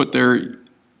just put their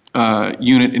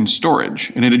unit in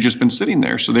storage, and it had just been sitting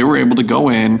there. So they were able to go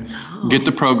in, get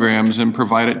the programs, and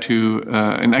provide it to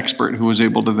an expert who was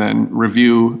able to then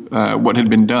review what had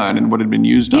been done and what had been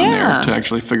used on there to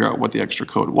actually figure out what the extra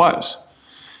code was.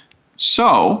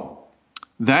 So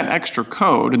that extra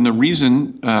code, and the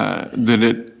reason that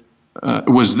it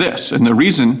was this, and the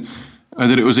reason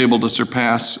that it was able to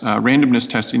surpass randomness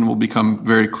testing will become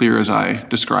very clear as I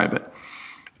describe it.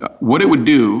 What it would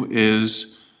do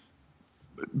is,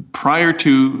 prior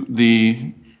to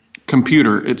the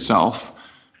computer itself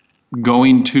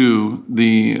going to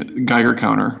the Geiger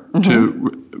counter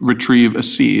to retrieve a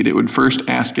seed, it would first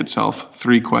ask itself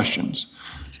 3 questions.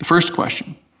 The first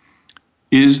question,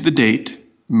 is the date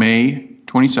May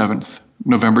 27th,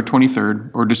 November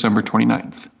 23rd, or December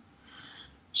 29th?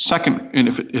 Second, and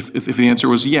if the answer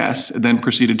was yes, it then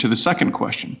proceeded to the second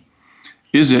question.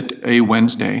 Is it a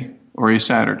Wednesday or a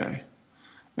Saturday?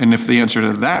 And if the answer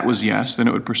to that was yes, then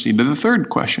it would proceed to the third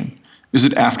question. Is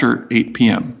it after 8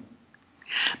 p.m.?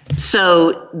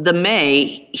 So the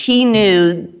May, he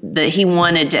knew that he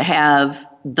wanted to have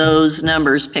those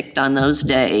numbers picked on those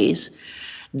days.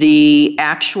 The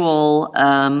actual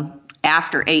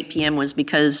after 8 p.m. was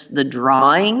because the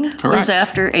drawing was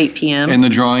after 8 p.m. And the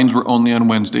drawings were only on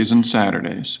Wednesdays and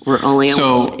Saturdays. Wednesdays.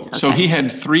 Okay. So he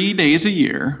had 3 days a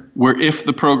year where if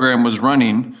the program was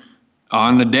running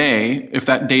on a day, if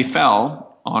that day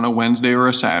fell on a Wednesday or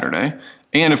a Saturday,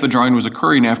 and if the drawing was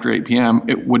occurring after 8 p.m.,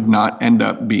 it would not end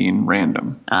up being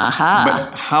random.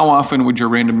 But how often would your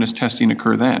randomness testing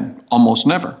occur then? Almost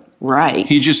never. Right.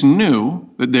 He just knew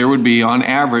that there would be, on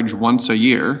average, once a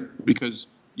year, because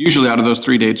usually out of those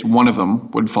 3 dates, one of them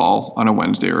would fall on a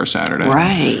Wednesday or a Saturday.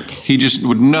 Right. He just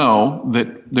would know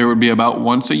that there would be about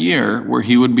once a year where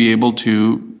he would be able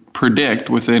to predict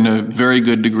within a very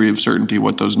good degree of certainty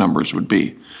what those numbers would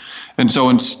be. And so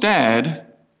instead,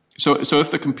 so if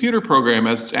the computer program,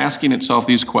 as it's asking itself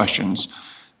these questions,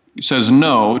 says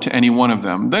no to any one of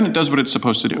them, then it does what it's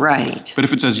supposed to do. Right. But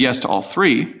if it says yes to all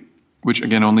 3, which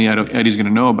again only Eddie's going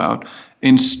to know about,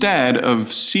 instead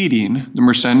of seeding the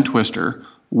Mersenne twister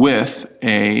with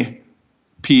a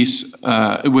piece,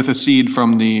 with a seed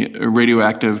from the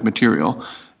radioactive material,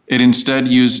 it instead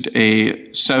used a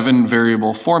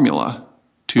 7-variable formula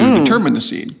to determine the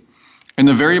seed. And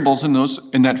the variables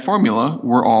in that formula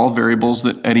were all variables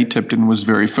that Eddie Tipton was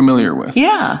very familiar with.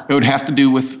 Yeah. It would have to do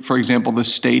with, for example, the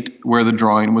state where the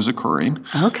drawing was occurring.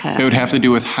 Okay. It would have to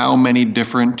do with how many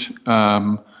different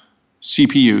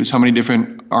CPUs, how many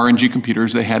different RNG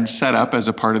computers they had set up as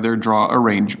a part of their draw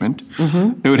arrangement.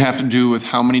 It would have to do with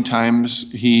how many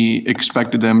times he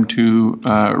expected them to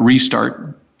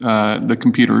restart the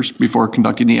computers before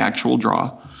conducting the actual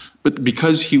draw. But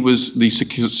because he was the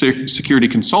security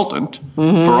consultant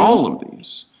for all of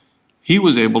these, he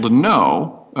was able to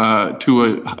know to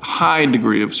a high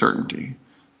degree of certainty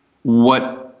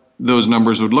what those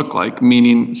numbers would look like,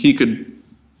 meaning he could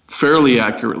fairly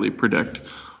accurately predict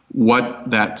what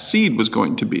that seed was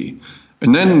going to be.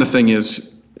 And then the thing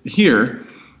is, here,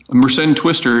 a Mersenne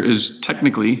twister is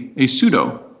technically a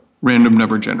pseudo random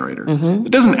number generator.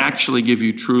 It doesn't actually give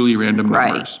you truly random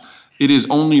numbers. It is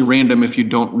only random if you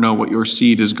don't know what your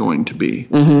seed is going to be.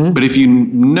 But if you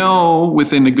know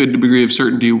within a good degree of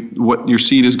certainty what your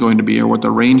seed is going to be or what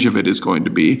the range of it is going to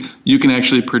be, you can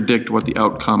actually predict what the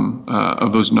outcome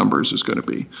of those numbers is going to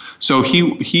be. So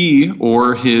he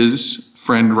or his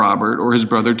friend Robert or his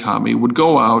brother Tommy would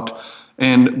go out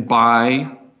and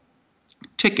buy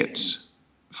tickets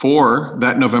for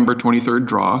that November 23rd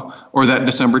draw or that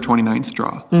December 29th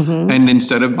draw. And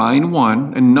instead of buying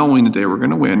one and knowing that they were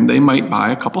going to win, they might buy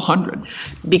a couple hundred.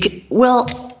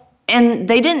 And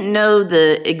they didn't know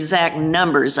the exact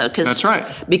numbers, though. That's right.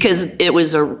 Because it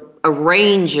was a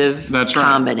range of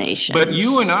combinations. But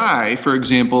you and I, for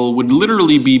example, would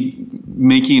literally be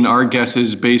making our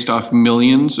guesses based off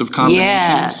millions of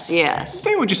combinations. Yes.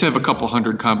 They would just have a couple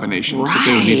hundred combinations that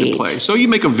they would need to play. So you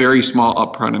make a very small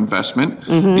upfront investment.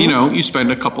 You know, you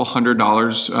spend a couple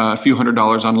 $100, a few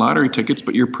 $100s on lottery tickets,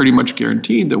 but you're pretty much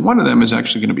guaranteed that one of them is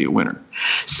actually going to be a winner.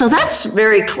 So that's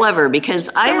very clever because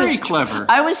I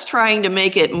was trying to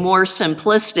make it more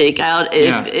simplistic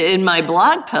in my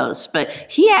blog post, but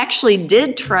he actually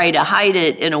did try to hide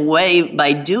it in a way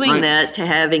by doing that to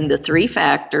having the 3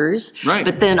 factors.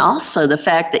 But then also the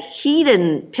fact that he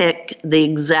didn't pick the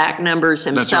exact numbers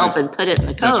himself and put it in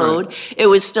the code, it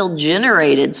was still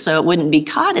generated so it wouldn't be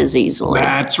caught as easily.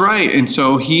 That's right. And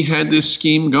so he had this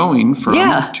scheme going from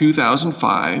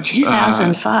 2005.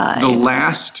 2005. The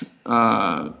last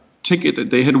ticket that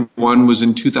they had won was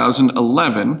in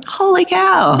 2011. Holy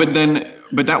cow.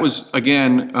 But that was,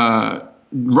 again,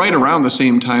 right around the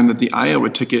same time that the Iowa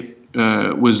ticket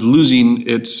was losing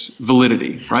its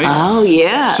validity, right? Oh,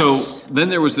 yes. So then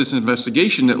there was this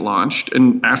investigation that launched,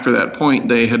 and after that point,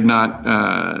 they had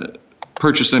not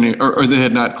purchased any, or they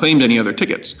had not claimed any other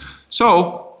tickets.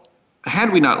 So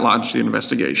had we not launched the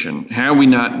investigation, had we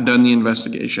not done the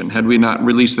investigation, had we not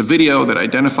released the video that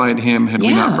identified him, had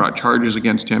we not brought charges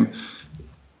against him,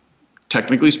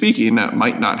 technically speaking, that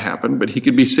might not happen, but he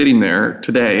could be sitting there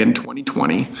today in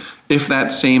 2020 if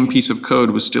that same piece of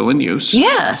code was still in use.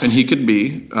 Yes. And he could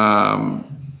be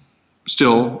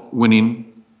still winning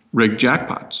rigged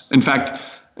jackpots. In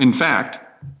fact,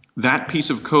 that piece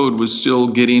of code was still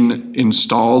getting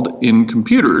installed in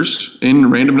computers, in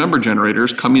random number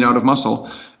generators coming out of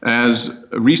Muscle as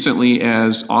recently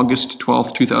as August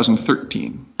 12th,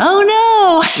 2013. Oh,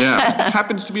 no. Yeah. It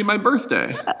happens to be my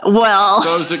birthday. Well.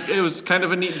 So it was kind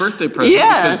of a neat birthday present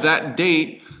because that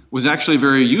date was actually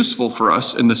very useful for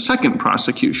us in the second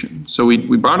prosecution. So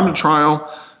we brought him to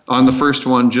trial on the first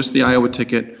one, just the Iowa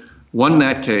ticket, won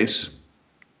that case,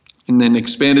 and then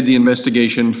expanded the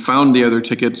investigation, found the other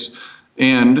tickets,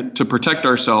 and to protect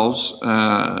ourselves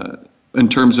in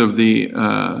terms of the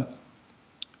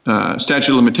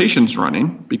statute of limitations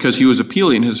running, because he was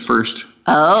appealing his first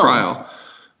trial,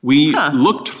 we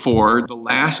looked for the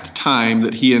last time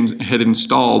that he had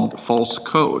installed false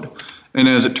code. And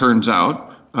as it turns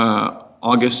out,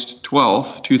 August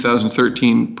 12th,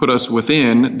 2013 put us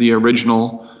within the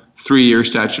original 3-year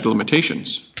statute of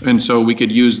limitations. And so we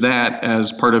could use that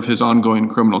as part of his ongoing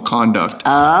criminal conduct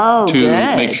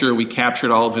to make sure we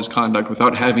captured all of his conduct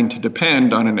without having to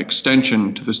depend on an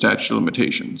extension to the statute of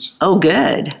limitations. Oh,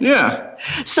 good. Yeah.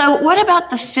 So what about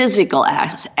the physical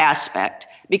aspect?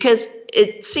 Because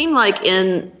it seemed like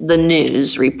in the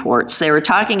news reports, they were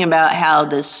talking about how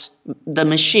the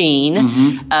machine,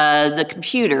 the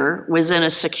computer, was in a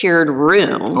secured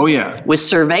room. Oh, yeah. With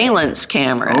surveillance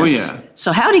cameras. Oh, yeah.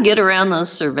 So how do you get around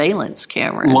those surveillance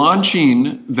cameras?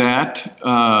 Launching that,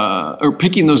 or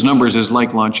picking those numbers is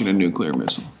like launching a nuclear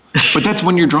missile. But that's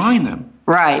when you're drawing them.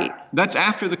 Right. That's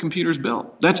after the computer's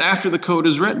built. That's after the code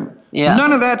is written. Yeah.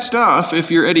 None of that stuff, if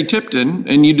you're Eddie Tipton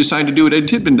and you decide to do what Eddie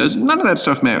Tipton does, none of that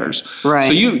stuff matters. Right.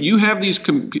 So you have these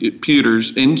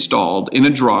computers installed in a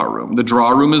draw room. The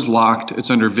draw room is locked.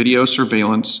 It's under video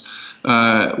surveillance.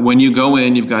 When you go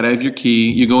in, you've got to have your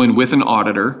key. You go in with an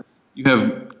auditor. You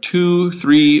have 2,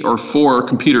 3, or 4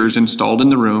 computers installed in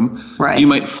the room. Right. You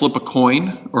might flip a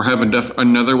coin or have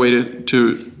another way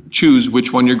to choose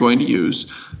which one you're going to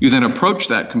use. You then approach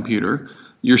that computer.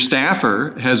 Your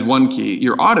staffer has one key.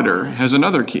 Your auditor has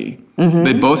another key.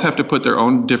 They both have to put their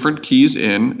own different keys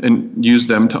in and use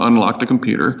them to unlock the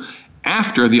computer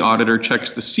after the auditor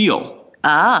checks the seal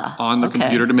on the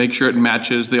computer to make sure it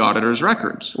matches the auditor's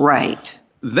records. Right.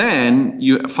 Then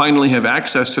you finally have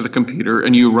access to the computer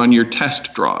and you run your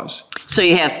test draws. So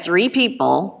you have 3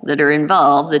 people that are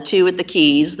involved, the 2 with the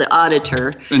keys, the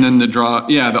auditor. And then the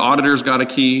auditor's got a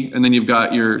key, and then you've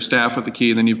got your staff with the key,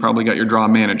 and then you've probably got your draw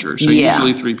manager. So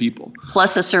usually 3 people.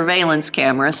 Plus a surveillance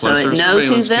camera, so it knows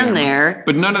who's in there.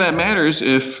 But none of that matters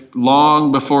if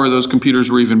long before those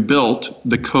computers were even built,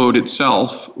 the code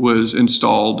itself was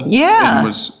installed and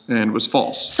was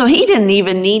false. So he didn't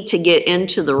even need to get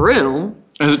into the room.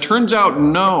 As it turns out,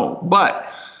 no. But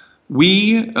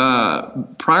we,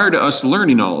 prior to us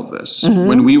learning all of this,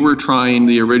 when we were trying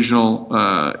the original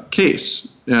case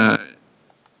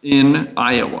in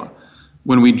Iowa,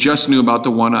 when we just knew about the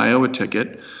one Iowa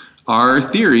ticket, our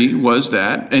theory was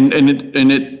that, and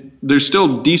there's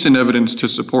still decent evidence to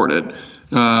support it.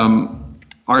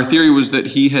 Our theory was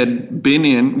that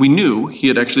we knew he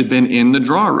had actually been in the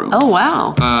draw room. Oh,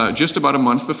 wow. Just about a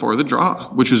month before the draw,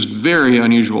 which was very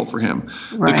unusual for him.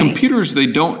 Right. The computers, the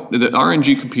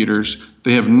RNG computers,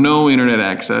 they have no internet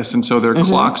access, and so their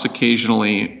clocks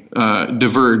occasionally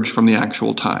diverge from the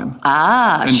actual time.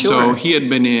 So he had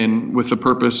been in with the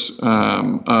purpose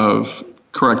of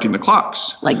correcting the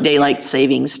clocks. Like daylight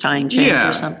savings time change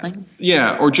or something?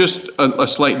 Yeah, or just a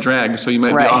slight drag, so you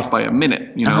might be off by a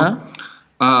minute, you know?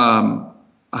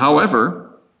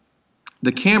 However,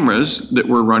 the cameras that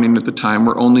were running at the time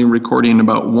were only recording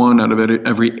about 1 out of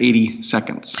every 80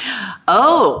 seconds.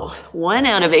 Oh, 1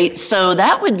 out of 8. So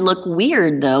that would look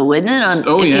weird, though, wouldn't it?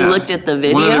 If you looked at the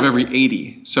video. 1 out of every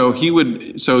 80. So you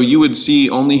would see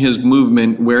only his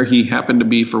movement where he happened to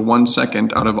be for 1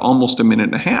 second out of almost a minute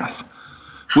and a half.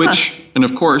 Which, and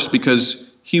of course, because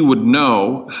he would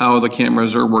know how the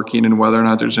cameras are working and whether or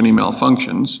not there's any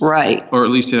malfunctions. Right. Or at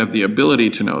least he'd have the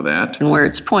ability to know that. And where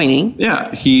it's pointing.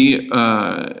 Yeah. He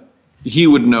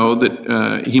would know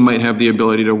that he might have the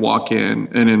ability to walk in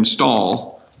and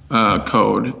install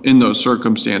code in those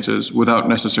circumstances without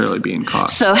necessarily being caught.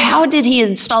 So how did he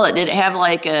install it? Did it have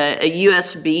like a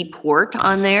USB port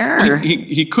on there?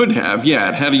 He could have, yeah.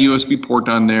 It had a USB port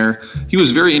on there. He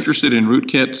was very interested in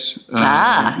rootkits,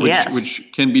 which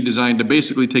can be designed to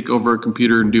basically take over a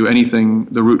computer and do anything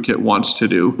the rootkit wants to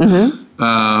do.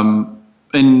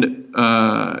 And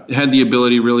had the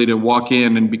ability really to walk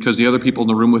in, and because the other people in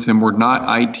the room with him were not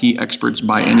IT experts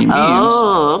by any means.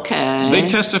 Oh, okay. They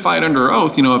testified under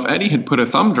oath. If Eddie had put a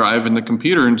thumb drive in the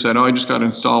computer and said, I just got to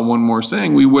install one more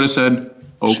thing, we would have said,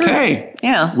 okay, sure.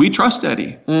 Yeah. We trust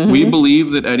Eddie. Mm-hmm. We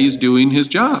believe that Eddie's doing his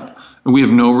job, and we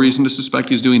have no reason to suspect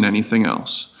he's doing anything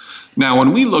else. Now,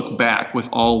 when we look back with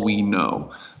all we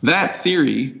know, that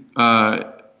theory,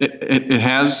 it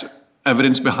has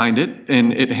evidence behind it,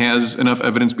 and it has enough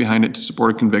evidence behind it to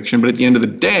support a conviction. But at the end of the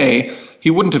day, he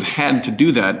wouldn't have had to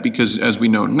do that because, as we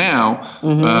know now,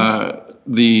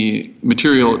 the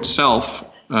material itself,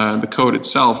 the code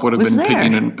itself, would have been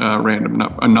picking a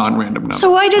non-random number.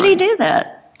 So why did he do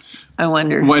that? I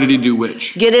wonder. Why did he do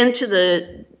which? Get in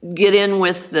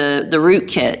with the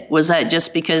rootkit. Was that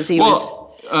just because he was?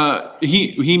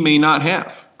 He may not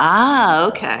have. Ah,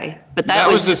 okay. But that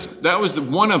was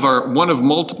one of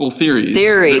multiple theories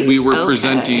that we were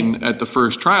presenting at the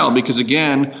first trial, because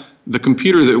again, the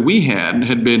computer that we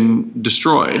had been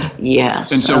destroyed.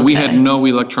 Yes. And so we had no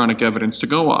electronic evidence to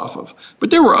go off of.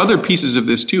 But there were other pieces of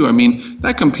this too. I mean,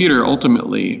 that computer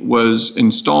ultimately was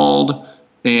installed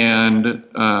and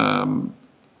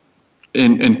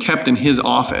kept in his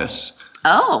office.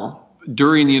 Oh.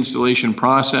 During the installation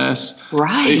process.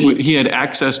 Right. He had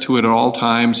access to it at all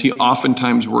times. He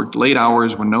oftentimes worked late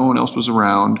hours when no one else was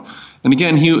around. And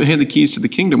again, he had the keys to the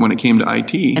kingdom when it came to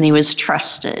IT. And he was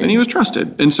trusted.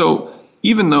 And so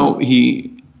even though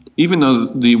we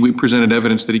presented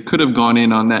evidence that he could have gone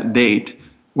in on that date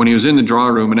when he was in the draw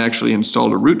room and actually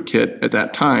installed a rootkit at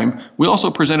that time, we also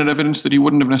presented evidence that he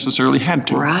wouldn't have necessarily had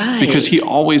to. Right. Because he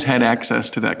always had access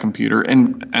to that computer.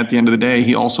 And at the end of the day,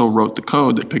 he also wrote the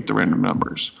code that picked the random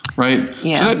numbers, right?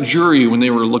 Yeah. So that jury, when they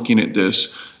were looking at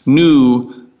this,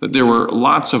 knew that there were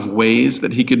lots of ways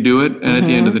that he could do it. And at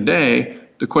the end of the day,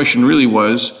 the question really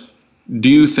was, do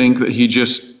you think that he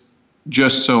just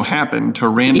so happened to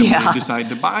randomly decide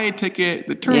to buy a ticket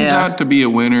that turns out to be a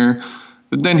winner,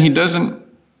 that then he doesn't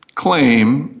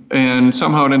claim, and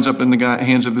somehow it ends up in the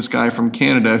hands of this guy from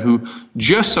Canada who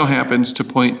just so happens to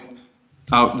point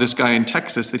out this guy in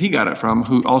Texas that he got it from,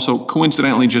 who also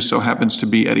coincidentally just so happens to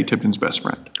be Eddie Tipton's best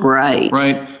friend. Right.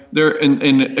 There,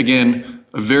 and again,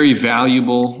 a very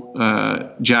valuable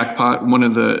jackpot. I'm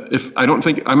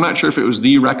not sure if it was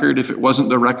the record. If it wasn't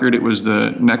the record, it was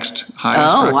the next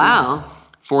highest record. Wow.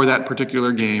 For that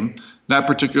particular game. That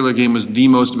particular game was the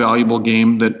most valuable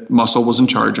game that Muscle was in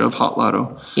charge of, Hot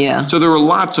Lotto. Yeah. So there were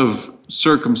lots of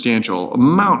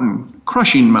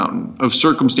crushing mountain of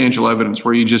circumstantial evidence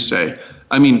where you just say,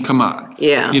 I mean, come on.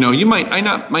 Yeah. You might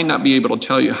not be able to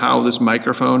tell you how this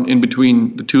microphone in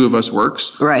between the two of us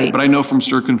works. Right. But I know from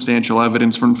circumstantial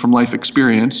evidence from life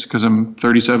experience, because I'm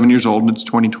 37 years old and it's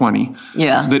 2020,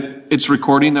 that it's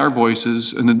recording our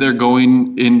voices and that they're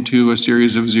going into a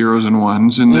series of zeros and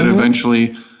ones, and that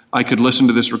eventually I could listen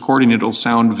to this recording. It'll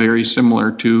sound very similar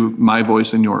to my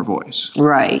voice and your voice.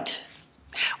 Right.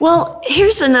 Well,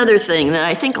 here's another thing that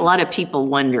I think a lot of people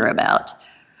wonder about.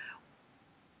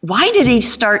 Why did he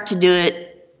start to do it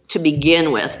to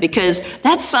begin with? Because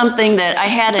that's something that I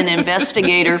had an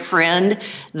investigator friend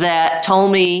that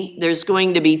told me there's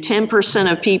going to be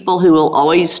 10% of people who will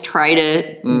always try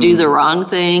to do the wrong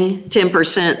thing,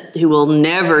 10% who will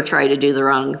never try to do the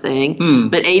wrong thing,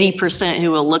 but 80%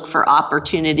 who will look for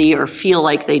opportunity or feel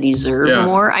like they deserve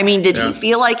more. I mean, did he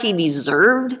feel like he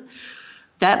deserved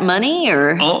that money,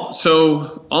 or?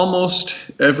 So almost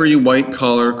every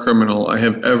white-collar criminal I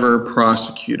have ever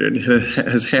prosecuted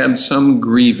has had some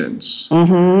grievance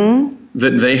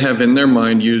that they have in their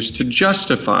mind used to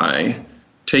justify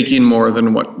taking more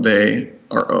than what they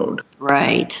are owed.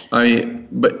 Right.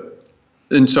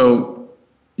 And so,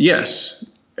 yes,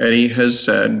 Eddie has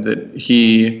said that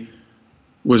he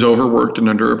was overworked and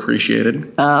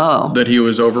underappreciated. Oh. That he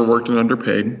was overworked and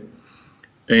underpaid.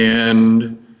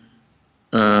 And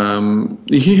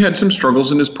he had some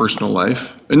struggles in his personal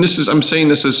life. And I'm saying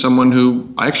this as someone who,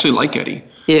 I actually like Eddie.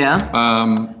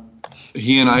 Yeah.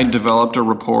 He and I developed a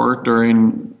rapport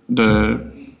during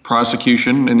the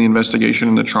prosecution and the investigation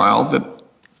and the trial that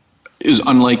is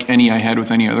unlike any I had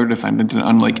with any other defendant, and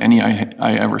unlike any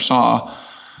I ever saw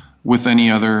with any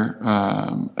other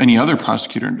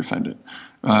prosecutor and defendant.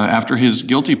 After his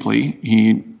guilty plea,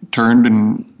 he turned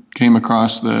and came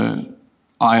across the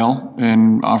aisle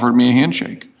and offered me a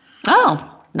handshake.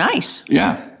 Oh, nice.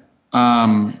 Yeah.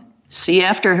 See,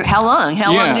 after how long?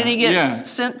 How long did he get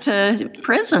sent to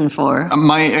prison for?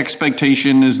 My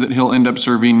expectation is that he'll end up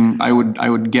serving, I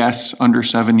would guess, under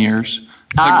 7 years.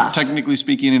 Technically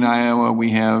speaking, in Iowa, we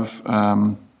have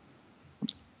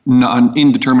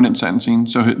indeterminate sentencing.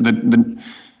 So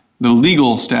the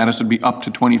legal status would be up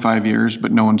to 25 years,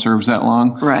 but no one serves that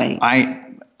long. Right. I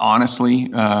honestly,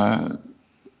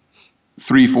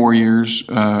 3-4 years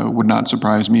would not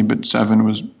surprise me, but 7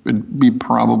 would be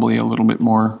probably a little bit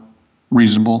more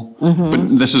reasonable. Mm-hmm.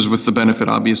 But this is with the benefit,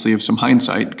 obviously, of some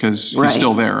hindsight, because he's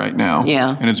still there right now.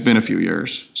 Yeah. And it's been a few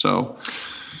years. So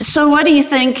what do you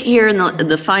think here in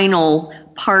the final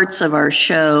parts of our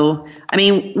show? I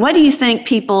mean, what do you think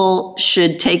people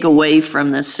should take away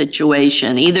from this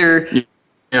situation, either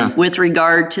with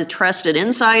regard to trusted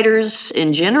insiders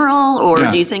in general,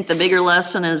 or do you think the bigger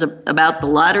lesson is about the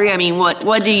lottery? I mean,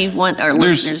 what do you want our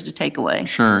listeners to take away?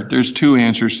 Sure. There's 2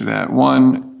 answers to that.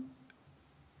 1,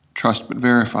 trust but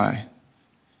verify.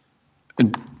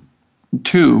 And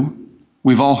 2,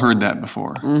 we've all heard that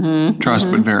before. Mm-hmm,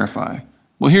 trust but verify.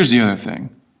 Well, here's the other thing.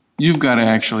 You've got to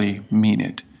actually mean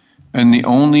it. And the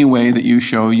only way that you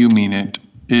show you mean it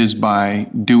is by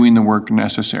doing the work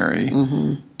necessary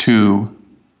to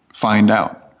find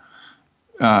out.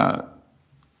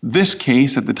 This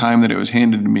case, at the time that it was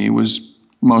handed to me, was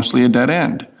mostly a dead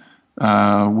end.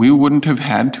 We wouldn't have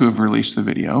had to have released the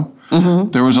video.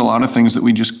 Mm-hmm. There was a lot of things that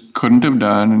we just couldn't have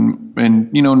done,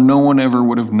 and no one ever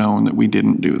would have known that we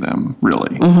didn't do them,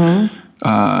 really. Mm-hmm.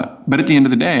 But at the end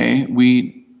of the day,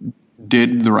 we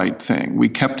did the right thing. We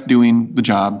kept doing the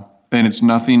job, and it's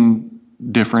nothing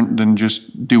different than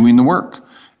just doing the work.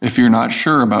 If you're not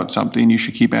sure about something, you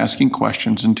should keep asking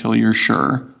questions until you're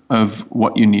sure of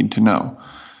what you need to know.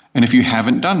 And if you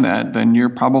haven't done that, then you're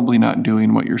probably not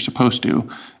doing what you're supposed to,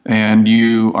 and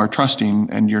you are trusting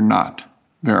and you're not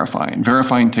verifying.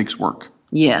 Verifying takes work.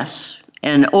 Yes,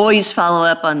 and always follow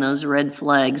up on those red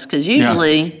flags, because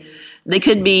usually they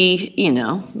could be,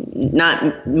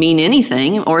 not mean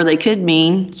anything, or they could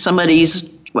mean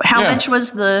somebody's. How much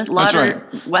was the lottery?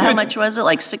 That's right. How much was it?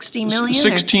 Like $16 million?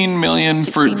 $16 million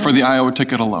for the Iowa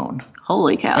ticket alone.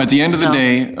 Holy cow. At the end of the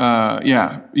day,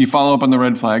 you follow up on the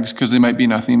red flags because they might be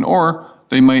nothing, or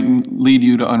they might lead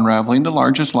you to unraveling the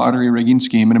largest lottery rigging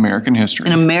scheme in American history.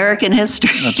 In American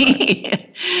history. That's right.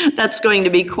 That's going to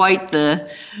be quite the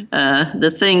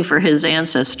thing for his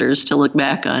ancestors to look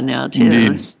back on now, too.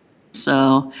 Indeed.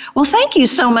 So, well, thank you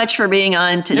so much for being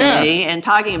on today and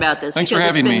talking about this. Thanks for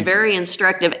having me. It's been very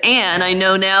instructive. And I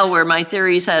know now where my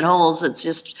theories had holes. It's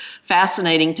just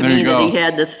fascinating to me that he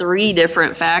had the 3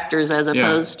 different factors as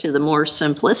opposed to the more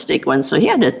simplistic ones. So he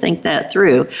had to think that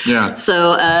through. Yeah.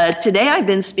 So today I've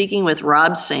been speaking with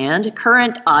Rob Sand,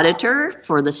 current auditor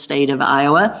for the state of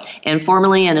Iowa and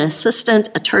formerly an assistant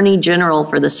attorney general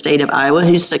for the state of Iowa,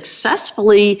 who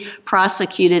successfully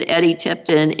prosecuted Eddie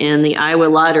Tipton in the Iowa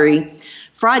lottery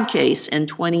fraud case in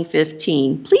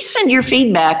 2015. Please send your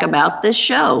feedback about this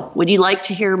show. Would you like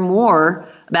to hear more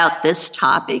about this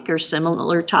topic or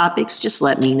similar topics? Just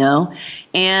let me know.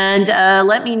 And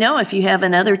let me know if you have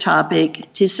another topic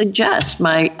to suggest.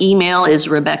 My email is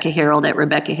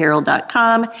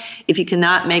RebeccaHarold@RebeccaHarold.com. If you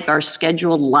cannot make our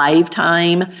scheduled live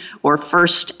time or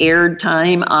first aired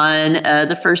time on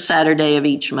the first Saturday of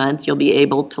each month, you'll be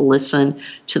able to listen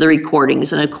to the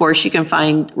recordings. And of course, you can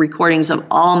find recordings of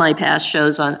all my past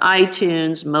shows on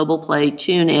iTunes, Mobile Play,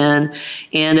 TuneIn,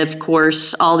 and of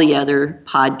course, all the other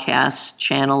podcast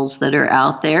channels that are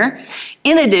out there.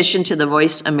 In addition to the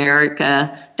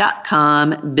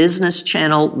VoiceAmerica.com business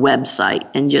channel website.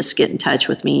 And just get in touch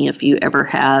with me if you ever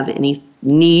have any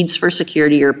needs for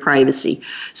security or privacy.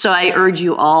 So I urge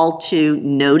you all to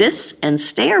notice and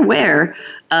stay aware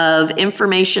of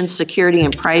information security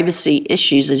and privacy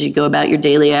issues as you go about your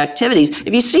daily activities.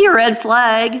 If you see a red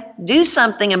flag, do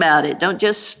something about it. Don't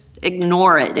just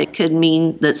ignore it. It could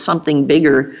mean that something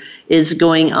bigger is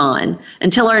going on.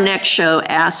 Until our next show,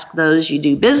 ask those you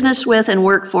do business with and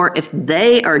work for if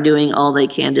they are doing all they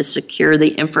can to secure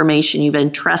the information you've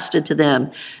entrusted to them.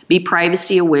 Be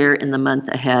privacy aware in the month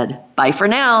ahead. Bye for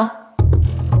now.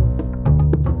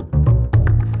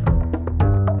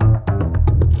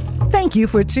 Thank you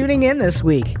for tuning in this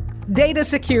week. Data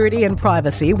Security and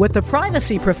Privacy with the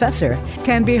Privacy Professor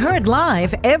can be heard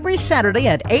live every Saturday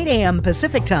at 8 a.m.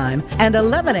 Pacific Time and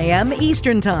 11 a.m.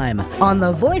 Eastern Time on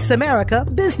the Voice America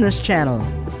Business Channel.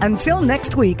 Until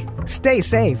next week, stay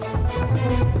safe.